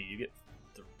 3. You get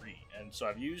 3, and so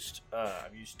I've used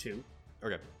 2.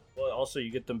 Okay. Well, also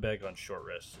you get them back on short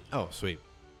rest. Oh, sweet.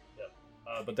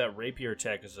 But that rapier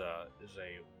attack is a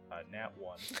nat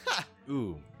 1.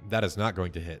 Ooh, that is not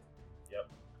going to hit. Yep.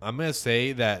 I'm gonna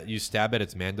say that you stab at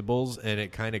its mandibles and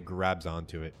it kind of grabs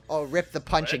onto it. Oh, rip the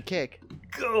punch and What? kick.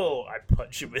 Go! I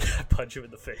punch him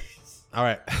in the face. All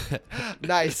right.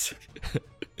 Nice.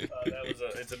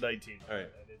 It's a 19. All right.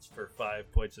 And it's for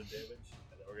 5 points of damage.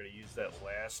 And then we're gonna use that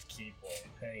last key point.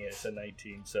 Hang it, it's a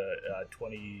 19, so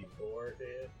 24 to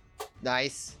hit.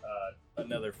 Nice.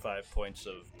 Another 5 points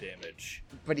of damage.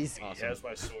 But he's He has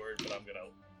my sword, but I'm gonna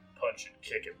punch and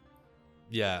kick him.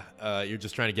 Yeah. You're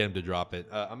just trying to get him to drop it.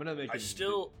 I'm gonna make.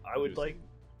 I would like.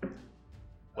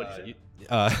 What'd you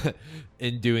say?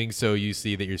 In doing so, you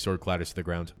see that your sword clatters to the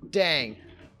ground. dang.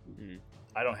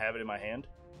 I don't have it in my hand.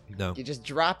 No. You just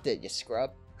dropped it, you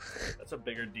scrub. That's a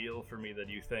bigger deal for me than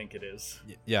you think it is.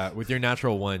 Yeah. With your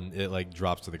natural one, it like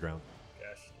drops to the ground.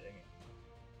 Gosh dang it.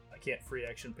 I can't free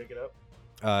action pick it up.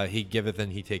 He giveth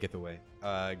and he taketh away.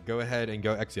 Go ahead and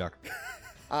go Exioc.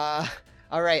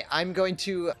 All right, I'm going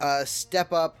to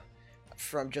step up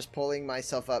from just pulling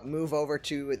myself up, move over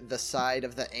to the side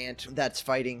of the ant that's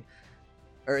fighting,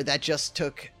 or that just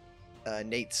took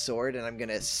Nate's sword, and I'm going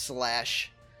to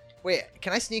slash. Wait,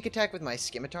 can I sneak attack with my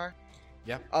scimitar?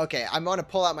 Yeah. Okay, I'm going to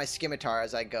pull out my scimitar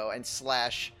as I go and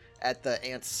slash at the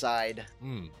ant's side.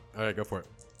 All right, go for it.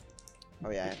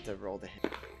 Oh yeah, I have to roll the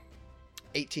hit.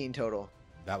 18 total.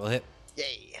 That will hit.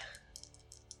 Yay.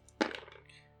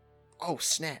 Oh,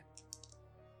 snap.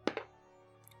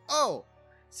 Oh,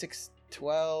 6,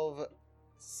 12,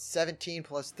 17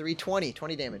 plus 3, 20.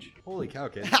 20 damage. Holy cow,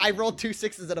 kid. I rolled 2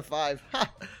 6s and a 5.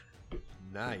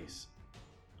 Nice.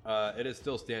 It is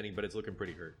still standing, but it's looking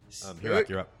pretty hurt. Hirak,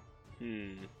 you're up.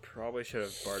 Probably should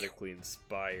have bardically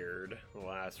inspired the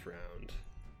last round.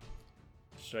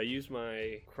 Should I use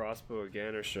my crossbow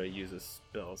again, or should I use a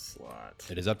spell slot?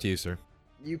 It is up to you, sir.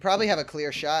 You probably have a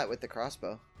clear shot with the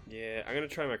crossbow. Yeah, I'm gonna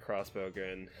try my crossbow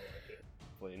again.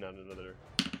 Hopefully not another.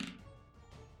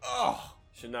 Oh!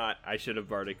 I should have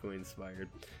bardically inspired.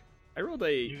 I rolled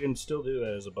a. You can still do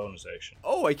that as a bonus action.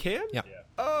 Oh, I can? Yeah.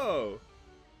 Oh.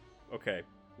 Okay.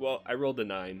 Well, I rolled a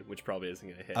 9, which probably isn't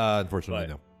gonna hit. Unfortunately,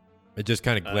 But- no. It just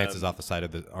kind of glances Um, off the side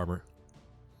of the armor.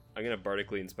 I'm gonna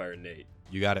bardically inspire Nate.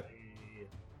 You got it.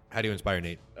 How do you inspire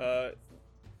Nate?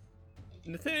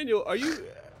 Nathaniel, are you?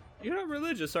 You're not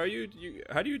religious, are you?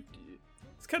 How do you?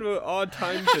 It's kind of an odd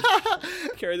time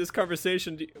to carry this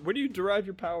conversation. Where do you derive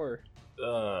your power?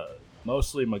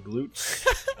 Mostly my glutes.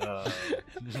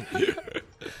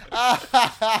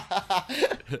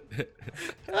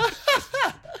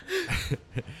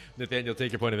 Nathaniel,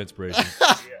 take your point of inspiration.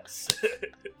 Yes.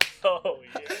 Oh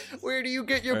yes. Where do you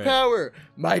get your All right. power?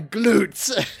 My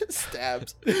glutes.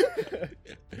 Stabs.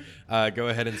 Go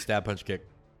ahead and stab, punch, kick.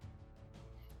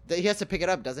 He has to pick it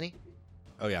up, doesn't he?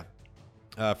 Oh,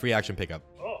 yeah. Free action pickup.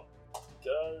 Oh,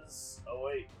 does. Oh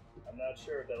wait, I'm not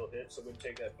sure if that'll hit. So I'm gonna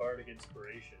take that bardic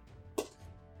inspiration.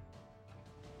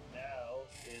 Now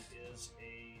it is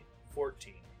a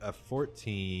 14. A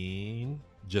 14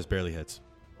 just barely hits.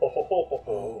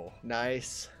 Oh.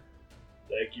 Nice.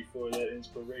 Thank you for that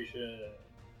inspiration.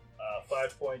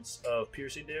 5 points of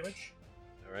piercing damage,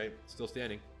 All right, still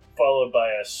standing. followed by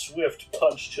a swift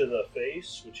punch to the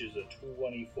face, which is a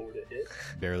 24 to hit,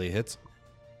 Barely hits.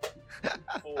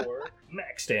 for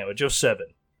max damage of 7.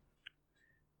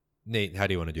 Nate, how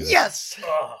do you want to do this? Yes!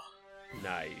 Ah,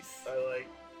 Nice.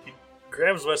 he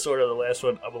grabs my sword on the last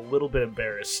one. I'm a little bit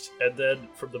embarrassed, and then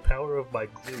from the power of my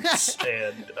glutes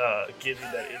and giving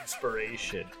that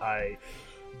inspiration, I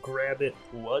grab it,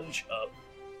 lunge up,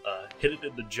 hit it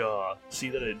in the jaw, see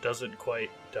that it doesn't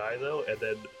quite die though, and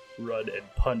then run and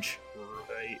punch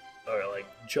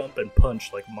jump and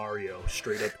punch like Mario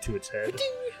straight up to its head,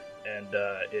 and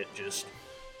it just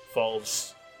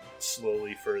falls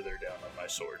slowly further down on my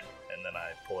sword, and then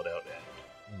I pull it out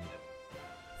and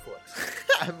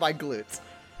flex. My glutes.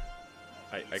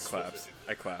 I clap.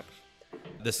 I clap.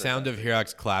 The sound of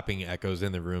Hirak's clapping echoes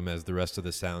in the room as the rest of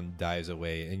the sound dies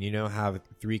away, and you now have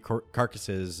 3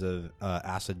 carcasses of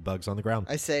acid bugs on the ground.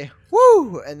 I say,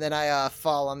 woo! And then I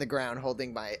fall on the ground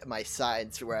holding my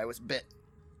sides where I was bit.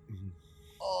 Mhm.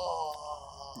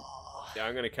 Oh. Yeah,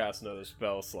 I'm gonna cast another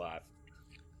spell slot.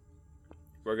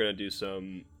 We're gonna do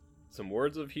some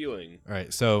words of healing. All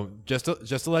right, so just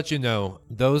to let you know,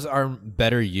 those are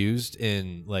better used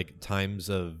in like times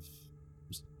of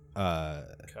Combat.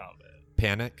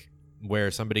 panic,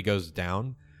 where somebody goes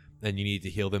down and you need to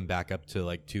heal them back up to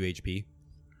like 2 HP.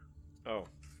 Oh,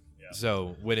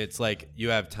 So when it's like you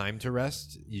have time to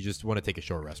rest, you just want to take a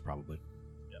short rest, probably.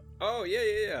 oh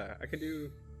yeah. I can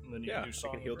do. And then you Yeah, can do I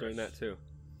Song can of heal during that Rest. too.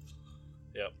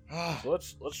 Yep. So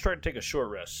let's try to take a short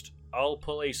rest. I'll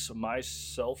place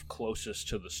myself closest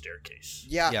to the staircase.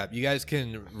 Yeah. Yeah, you guys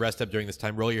can rest up during this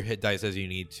time. Roll your hit dice as you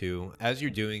need to. As you're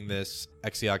doing this,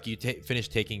 Exiok, you finish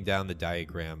taking down the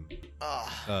diagram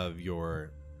of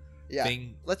your Yeah.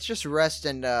 thing. Let's just rest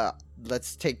and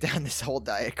let's take down this whole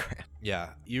diagram.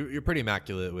 Yeah, you're pretty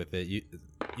immaculate with it.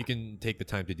 You can take the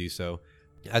time to do so.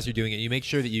 As you're doing it, you make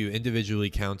sure that you individually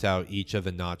count out each of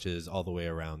the notches all the way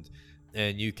around,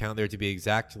 and you count there to be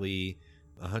exactly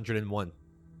 101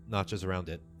 notches around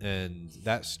it, and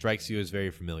that strikes you as very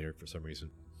familiar for some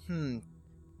reason.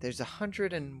 There's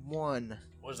 101.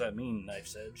 What does that mean,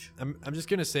 Knife's Edge? I'm just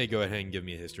gonna say go ahead and give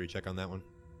me a history check on that one.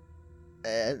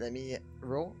 Let me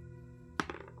roll.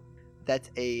 That's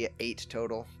a 8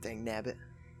 total. Dang nabbit.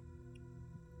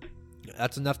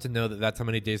 That's enough to know that that's how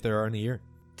many days there are in a year.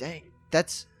 Dang.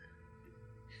 That's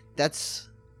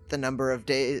the number of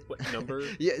days. What number?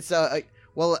 Yeah. So,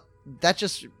 well, that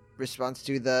just responds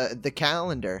to the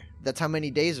calendar. That's how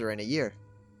many days are in a year.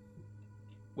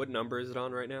 What number is it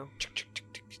on right now?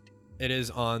 It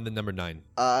is on the number 9.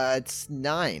 It's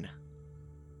 9.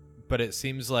 But it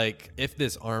seems like if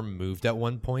this arm moved at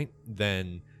one point,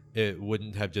 then it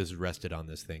wouldn't have just rested on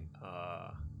this thing.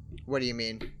 What do you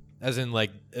mean? As in,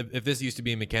 like, if this used to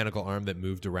be a mechanical arm that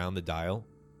moved around the dial,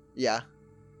 Yeah.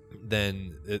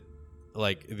 then it,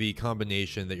 like, the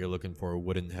combination that you're looking for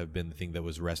wouldn't have been the thing that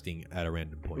was resting at a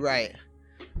random point. Right.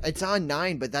 It's on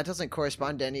 9, but that doesn't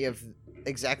correspond to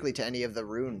exactly to any of the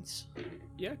runes.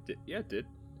 Yeah, it did.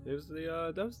 It was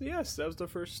the that was the S. That was the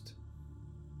first.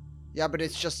 Yeah, but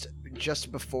it's just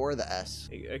before the S.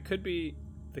 It could be.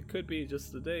 It could be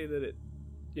just the day that it,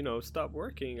 stopped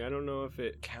working. I don't know if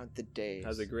it Count the days.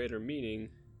 has a greater meaning.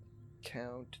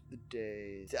 Count the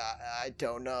days. I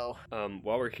don't know.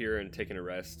 While we're here and taking a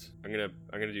rest, I'm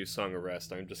gonna do Song of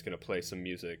Rest. I'm just gonna play some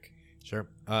music. Sure.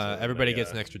 So Everybody my,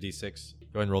 gets an extra d6.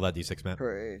 Go ahead and roll that d6, Matt.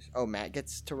 Praise. Oh, Matt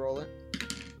gets to roll it.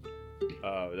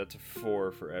 That's a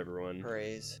 4 for everyone.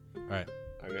 Praise. All right.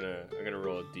 I'm gonna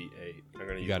roll a D8. I'm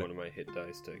gonna use got one it. of my hit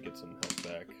dice to get some health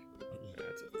back.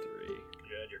 That's a 3.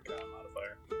 You add your con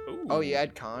modifier. Ooh. Oh, you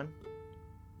add con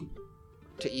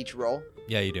to each roll.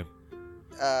 Yeah, you do.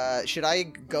 Should I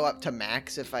go up to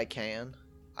max if I can?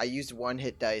 I used 1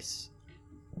 hit dice,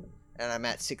 and I'm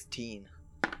at 16.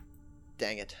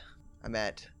 Dang it. I'm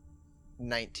at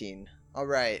 19. All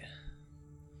right.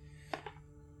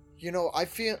 I'm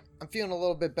feeling a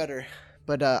little bit better,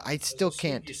 but I still As a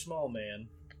can't. sneaky small man,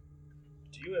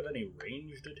 do you have any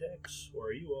ranged attacks, or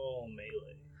are you all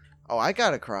melee? Oh, I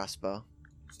got a crossbow.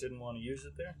 Just didn't want to use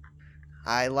it there?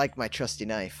 I I like my trusty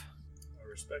knife.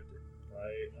 respect it.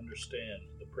 I understand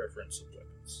the preference of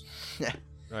weapons.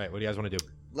 All right. What do you guys want to do?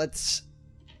 Let's.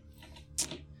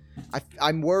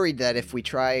 I'm worried that if we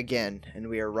try again and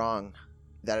we are wrong,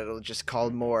 that it'll just call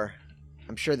more.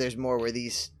 I'm sure there's more where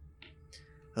these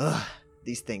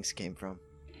things came from.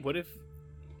 What if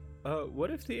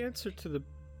the answer to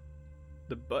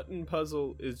the button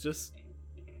puzzle is just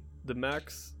the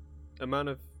max amount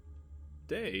of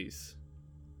days?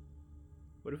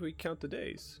 What if we count the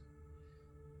days?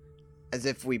 As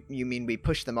if you mean we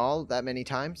pushed them all that many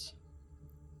times?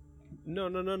 No.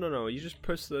 You just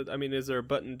push the. I mean, is there a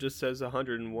button that just says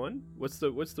 101? What's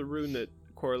the rune that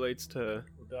correlates to?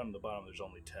 Well, down at the bottom, there's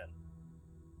only 10.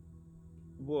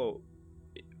 Whoa,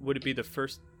 would it be the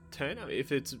first 10?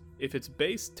 If it's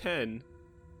base 10,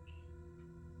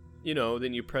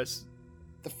 then you press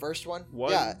The first one?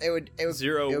 One, Yeah, it would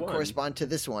 0, it would 1. correspond to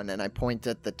this one, and I point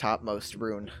at the topmost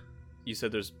rune. You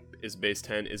said is base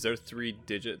 10. Is there 3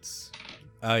 digits?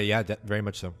 Yeah, very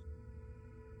much so.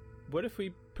 What if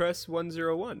we press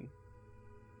 101?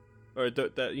 Or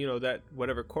that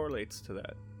whatever correlates to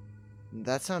that.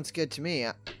 That sounds good to me.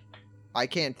 I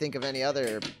can't think of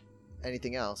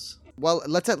anything else. Well,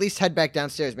 let's at least head back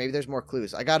downstairs. Maybe there's more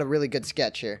clues. I got a really good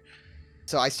sketch here.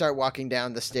 So I start walking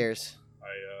down the stairs. I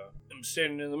am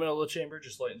standing in the middle of the chamber,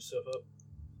 just lighting stuff up.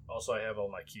 Also, I have all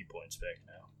my key points back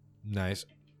now. Nice.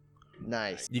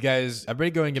 Nice. You guys,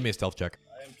 everybody go and give me a stealth check.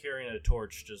 I am carrying a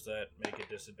torch. Does that make a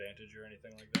disadvantage or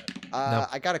anything like that? No.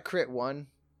 I got a crit 1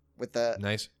 with the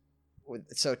Nice.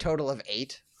 so total of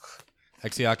 8.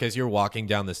 Exiaka, as you're walking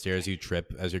down the stairs, you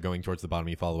trip. As you're going towards the bottom,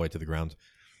 you fall all the way to the ground.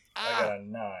 I got a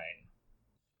 9.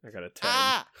 I got a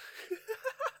 10.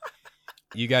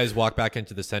 You guys walk back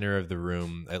into the center of the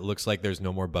room. It looks like there's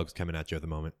no more bugs coming at you at the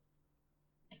moment.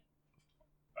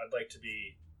 I'd like to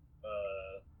be,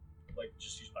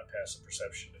 just use my passive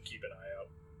perception to keep an eye out.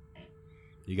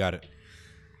 You got it.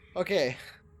 Okay.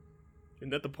 Isn't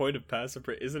that the point of passive?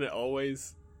 Isn't it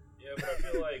always? Yeah, but I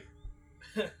feel like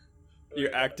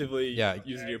You're actively Yeah.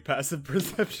 using your passive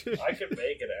perception. I could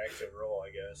make an active roll,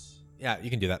 I guess. Yeah, you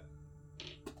can do that.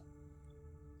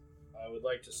 I would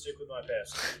like to stick with my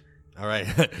passive. All right.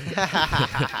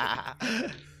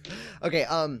 Okay,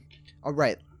 all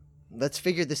right. Let's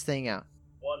figure this thing out.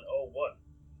 101.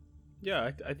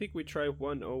 Yeah, I think we try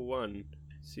 101.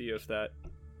 See if that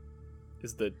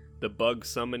is the bug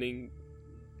summoning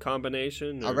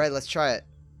combination. All right, let's try it.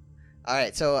 All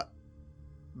right, so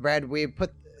Brad, we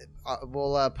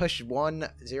we'll push 1,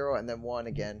 0, and then 1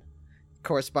 again,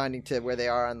 corresponding to where they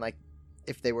are on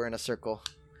if they were in a circle,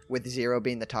 with 0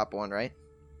 being the top one, right?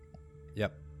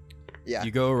 Yep. Yeah.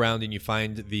 You go around and you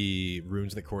find the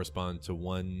runes that correspond to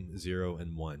 1, 0,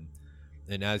 and 1.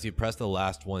 And as you press the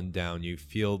last one down, you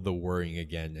feel the whirring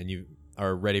again, and you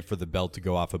are ready for the bell to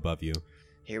go off above you.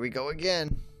 Here we go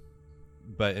again.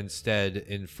 But instead,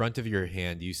 in front of your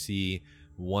hand, you see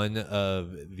one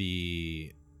of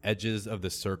the edges of the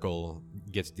circle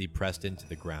gets depressed into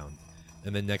the ground.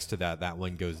 And then next to that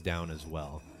one goes down as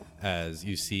well. As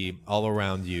you see all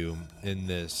around you in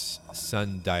this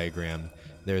sun diagram,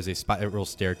 there's a spiral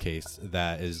staircase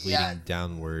that is leading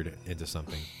downward into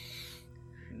something.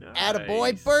 Nice.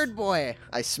 Attaboy, bird boy!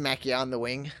 I smack you on the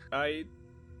wing. I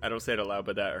don't say it aloud,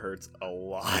 but that hurts a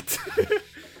lot.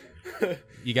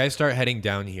 You guys start heading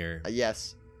down here,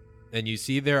 Yes. and you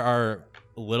see there are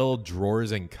little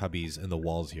drawers and cubbies in the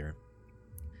walls here.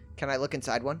 Can I look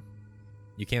inside one?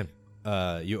 You can.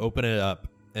 You open it up,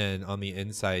 and on the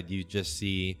inside, you just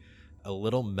see a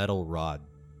little metal rod.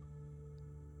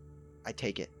 I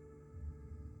take it.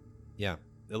 Yeah,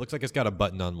 it looks like it's got a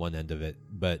button on one end of it,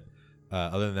 but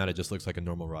other than that, it just looks like a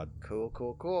normal rod.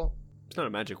 Cool. It's not a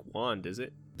magic wand, is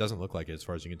it? Doesn't look like it as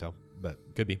far as you can tell, but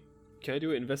could be. Can I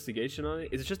do an investigation on it?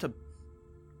 Is it just a...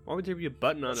 Why would there be a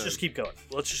button on Let's it? just keep going.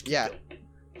 Let's just keep Yeah. going.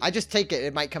 I just take it.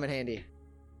 It might come in handy.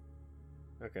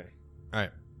 Okay. All right.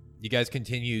 You guys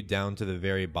continue down to the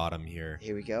very bottom here.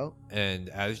 Here we go. And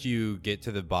as you get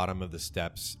to the bottom of the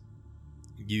steps,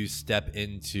 you step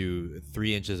into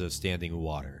 3 inches of standing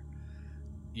water.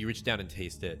 You reach down and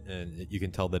taste it, and you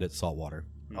can tell that it's salt water.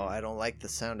 Oh, I don't like the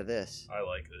sound of this. I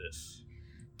like this.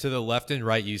 To the left and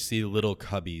right, you see little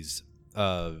cubbies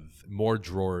of more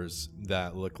drawers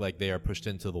that look like they are pushed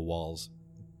into the walls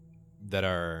that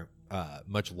are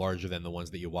much larger than the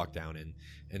ones that you walk down in.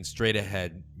 And straight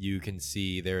ahead, you can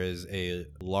see there is a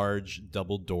large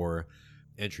double door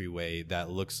entryway that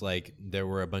looks like there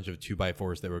were a bunch of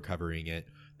 2x4s that were covering it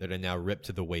that are now ripped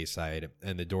to the wayside,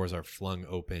 and the doors are flung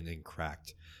open and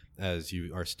cracked as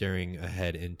you are staring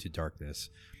ahead into darkness.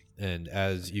 And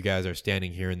as you guys are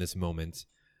standing here in this moment,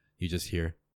 you just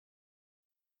hear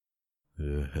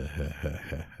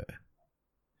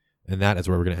and that is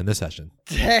where we're going to end the session.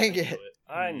 Dang it.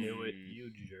 I knew it, you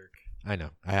jerk. I know.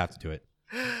 I have to do it.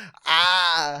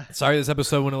 Ah. Sorry this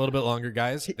episode went a little bit longer,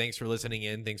 guys. Thanks for listening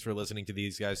in. Thanks for listening to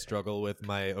these guys struggle with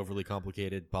my overly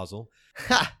complicated puzzle.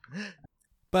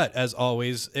 But as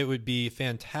always, it would be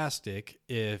fantastic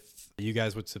if you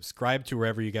guys would subscribe to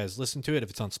wherever you guys listen to it, if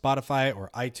it's on Spotify or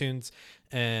iTunes,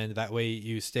 and that way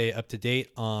you stay up to date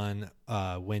on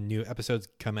when new episodes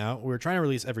come out. We're trying to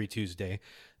release every Tuesday,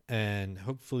 and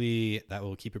hopefully that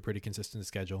will keep a pretty consistent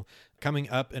schedule. Coming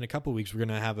up in a couple weeks, we're going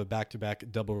to have a back-to-back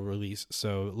double release,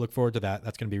 so look forward to that.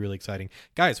 That's going to be really exciting.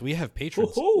 Guys, we have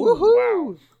patrons.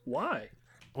 Wow. Why?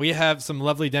 We have some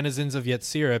lovely denizens of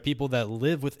Yetzira, people that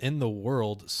live within the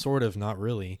world, sort of, not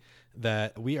really,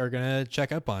 that we are going to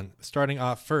check up on. Starting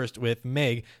off first with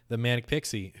Meg, the Manic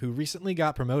Pixie, who recently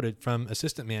got promoted from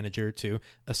assistant manager to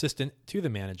assistant to the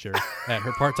manager at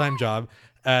her part-time job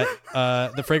at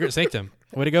the Fragrant Sanctum.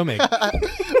 Way to go, Meg.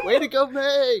 Way to go,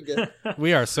 Meg.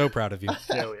 We are so proud of you.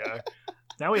 There we are.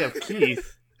 Now we have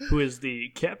Keith, who is the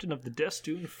captain of the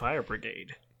Destoon Fire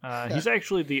Brigade. He's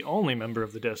actually the only member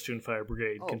of the Destoon Fire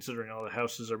Brigade, considering all the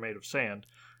houses are made of sand.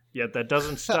 Yet that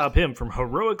doesn't stop him from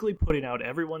heroically putting out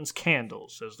everyone's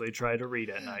candles as they try to read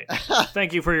at night.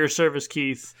 Thank you for your service,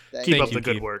 Keith. Keep Thank up you, the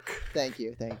good Keith. work. Thank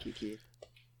you, Keith.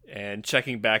 And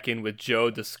checking back in with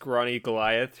Joe, the scrawny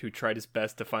Goliath, who tried his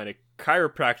best to find a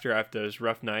chiropractor after his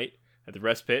rough night at the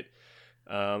rest pit.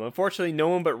 Unfortunately, no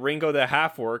one but Ringo the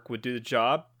half-orc would do the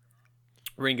job.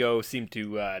 Ringo seemed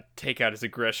to take out his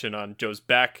aggression on Joe's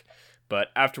back But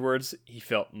afterwards, he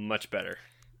felt much better.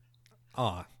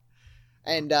 Aw.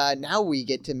 And now we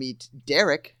get to meet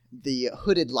Derek, the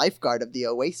hooded lifeguard of the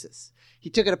Oasis. He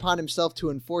took it upon himself to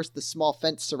enforce the small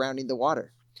fence surrounding the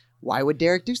water. Why would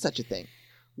Derek do such a thing?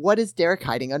 What is Derek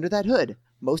hiding under that hood?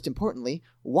 Most importantly,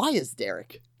 why is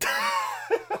Derek?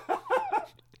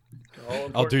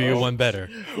 I'll do you one better.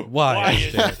 Why?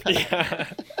 is Derek?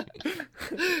 Yeah.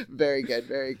 Very good,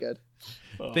 very good.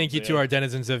 Thank you to our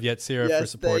denizens of Yetzira for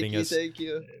supporting us. Thank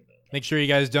you. Make sure you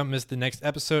guys don't miss the next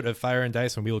episode of Fire and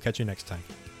Dice, and we will catch you next time.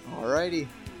 Alrighty.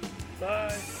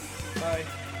 Bye. Bye.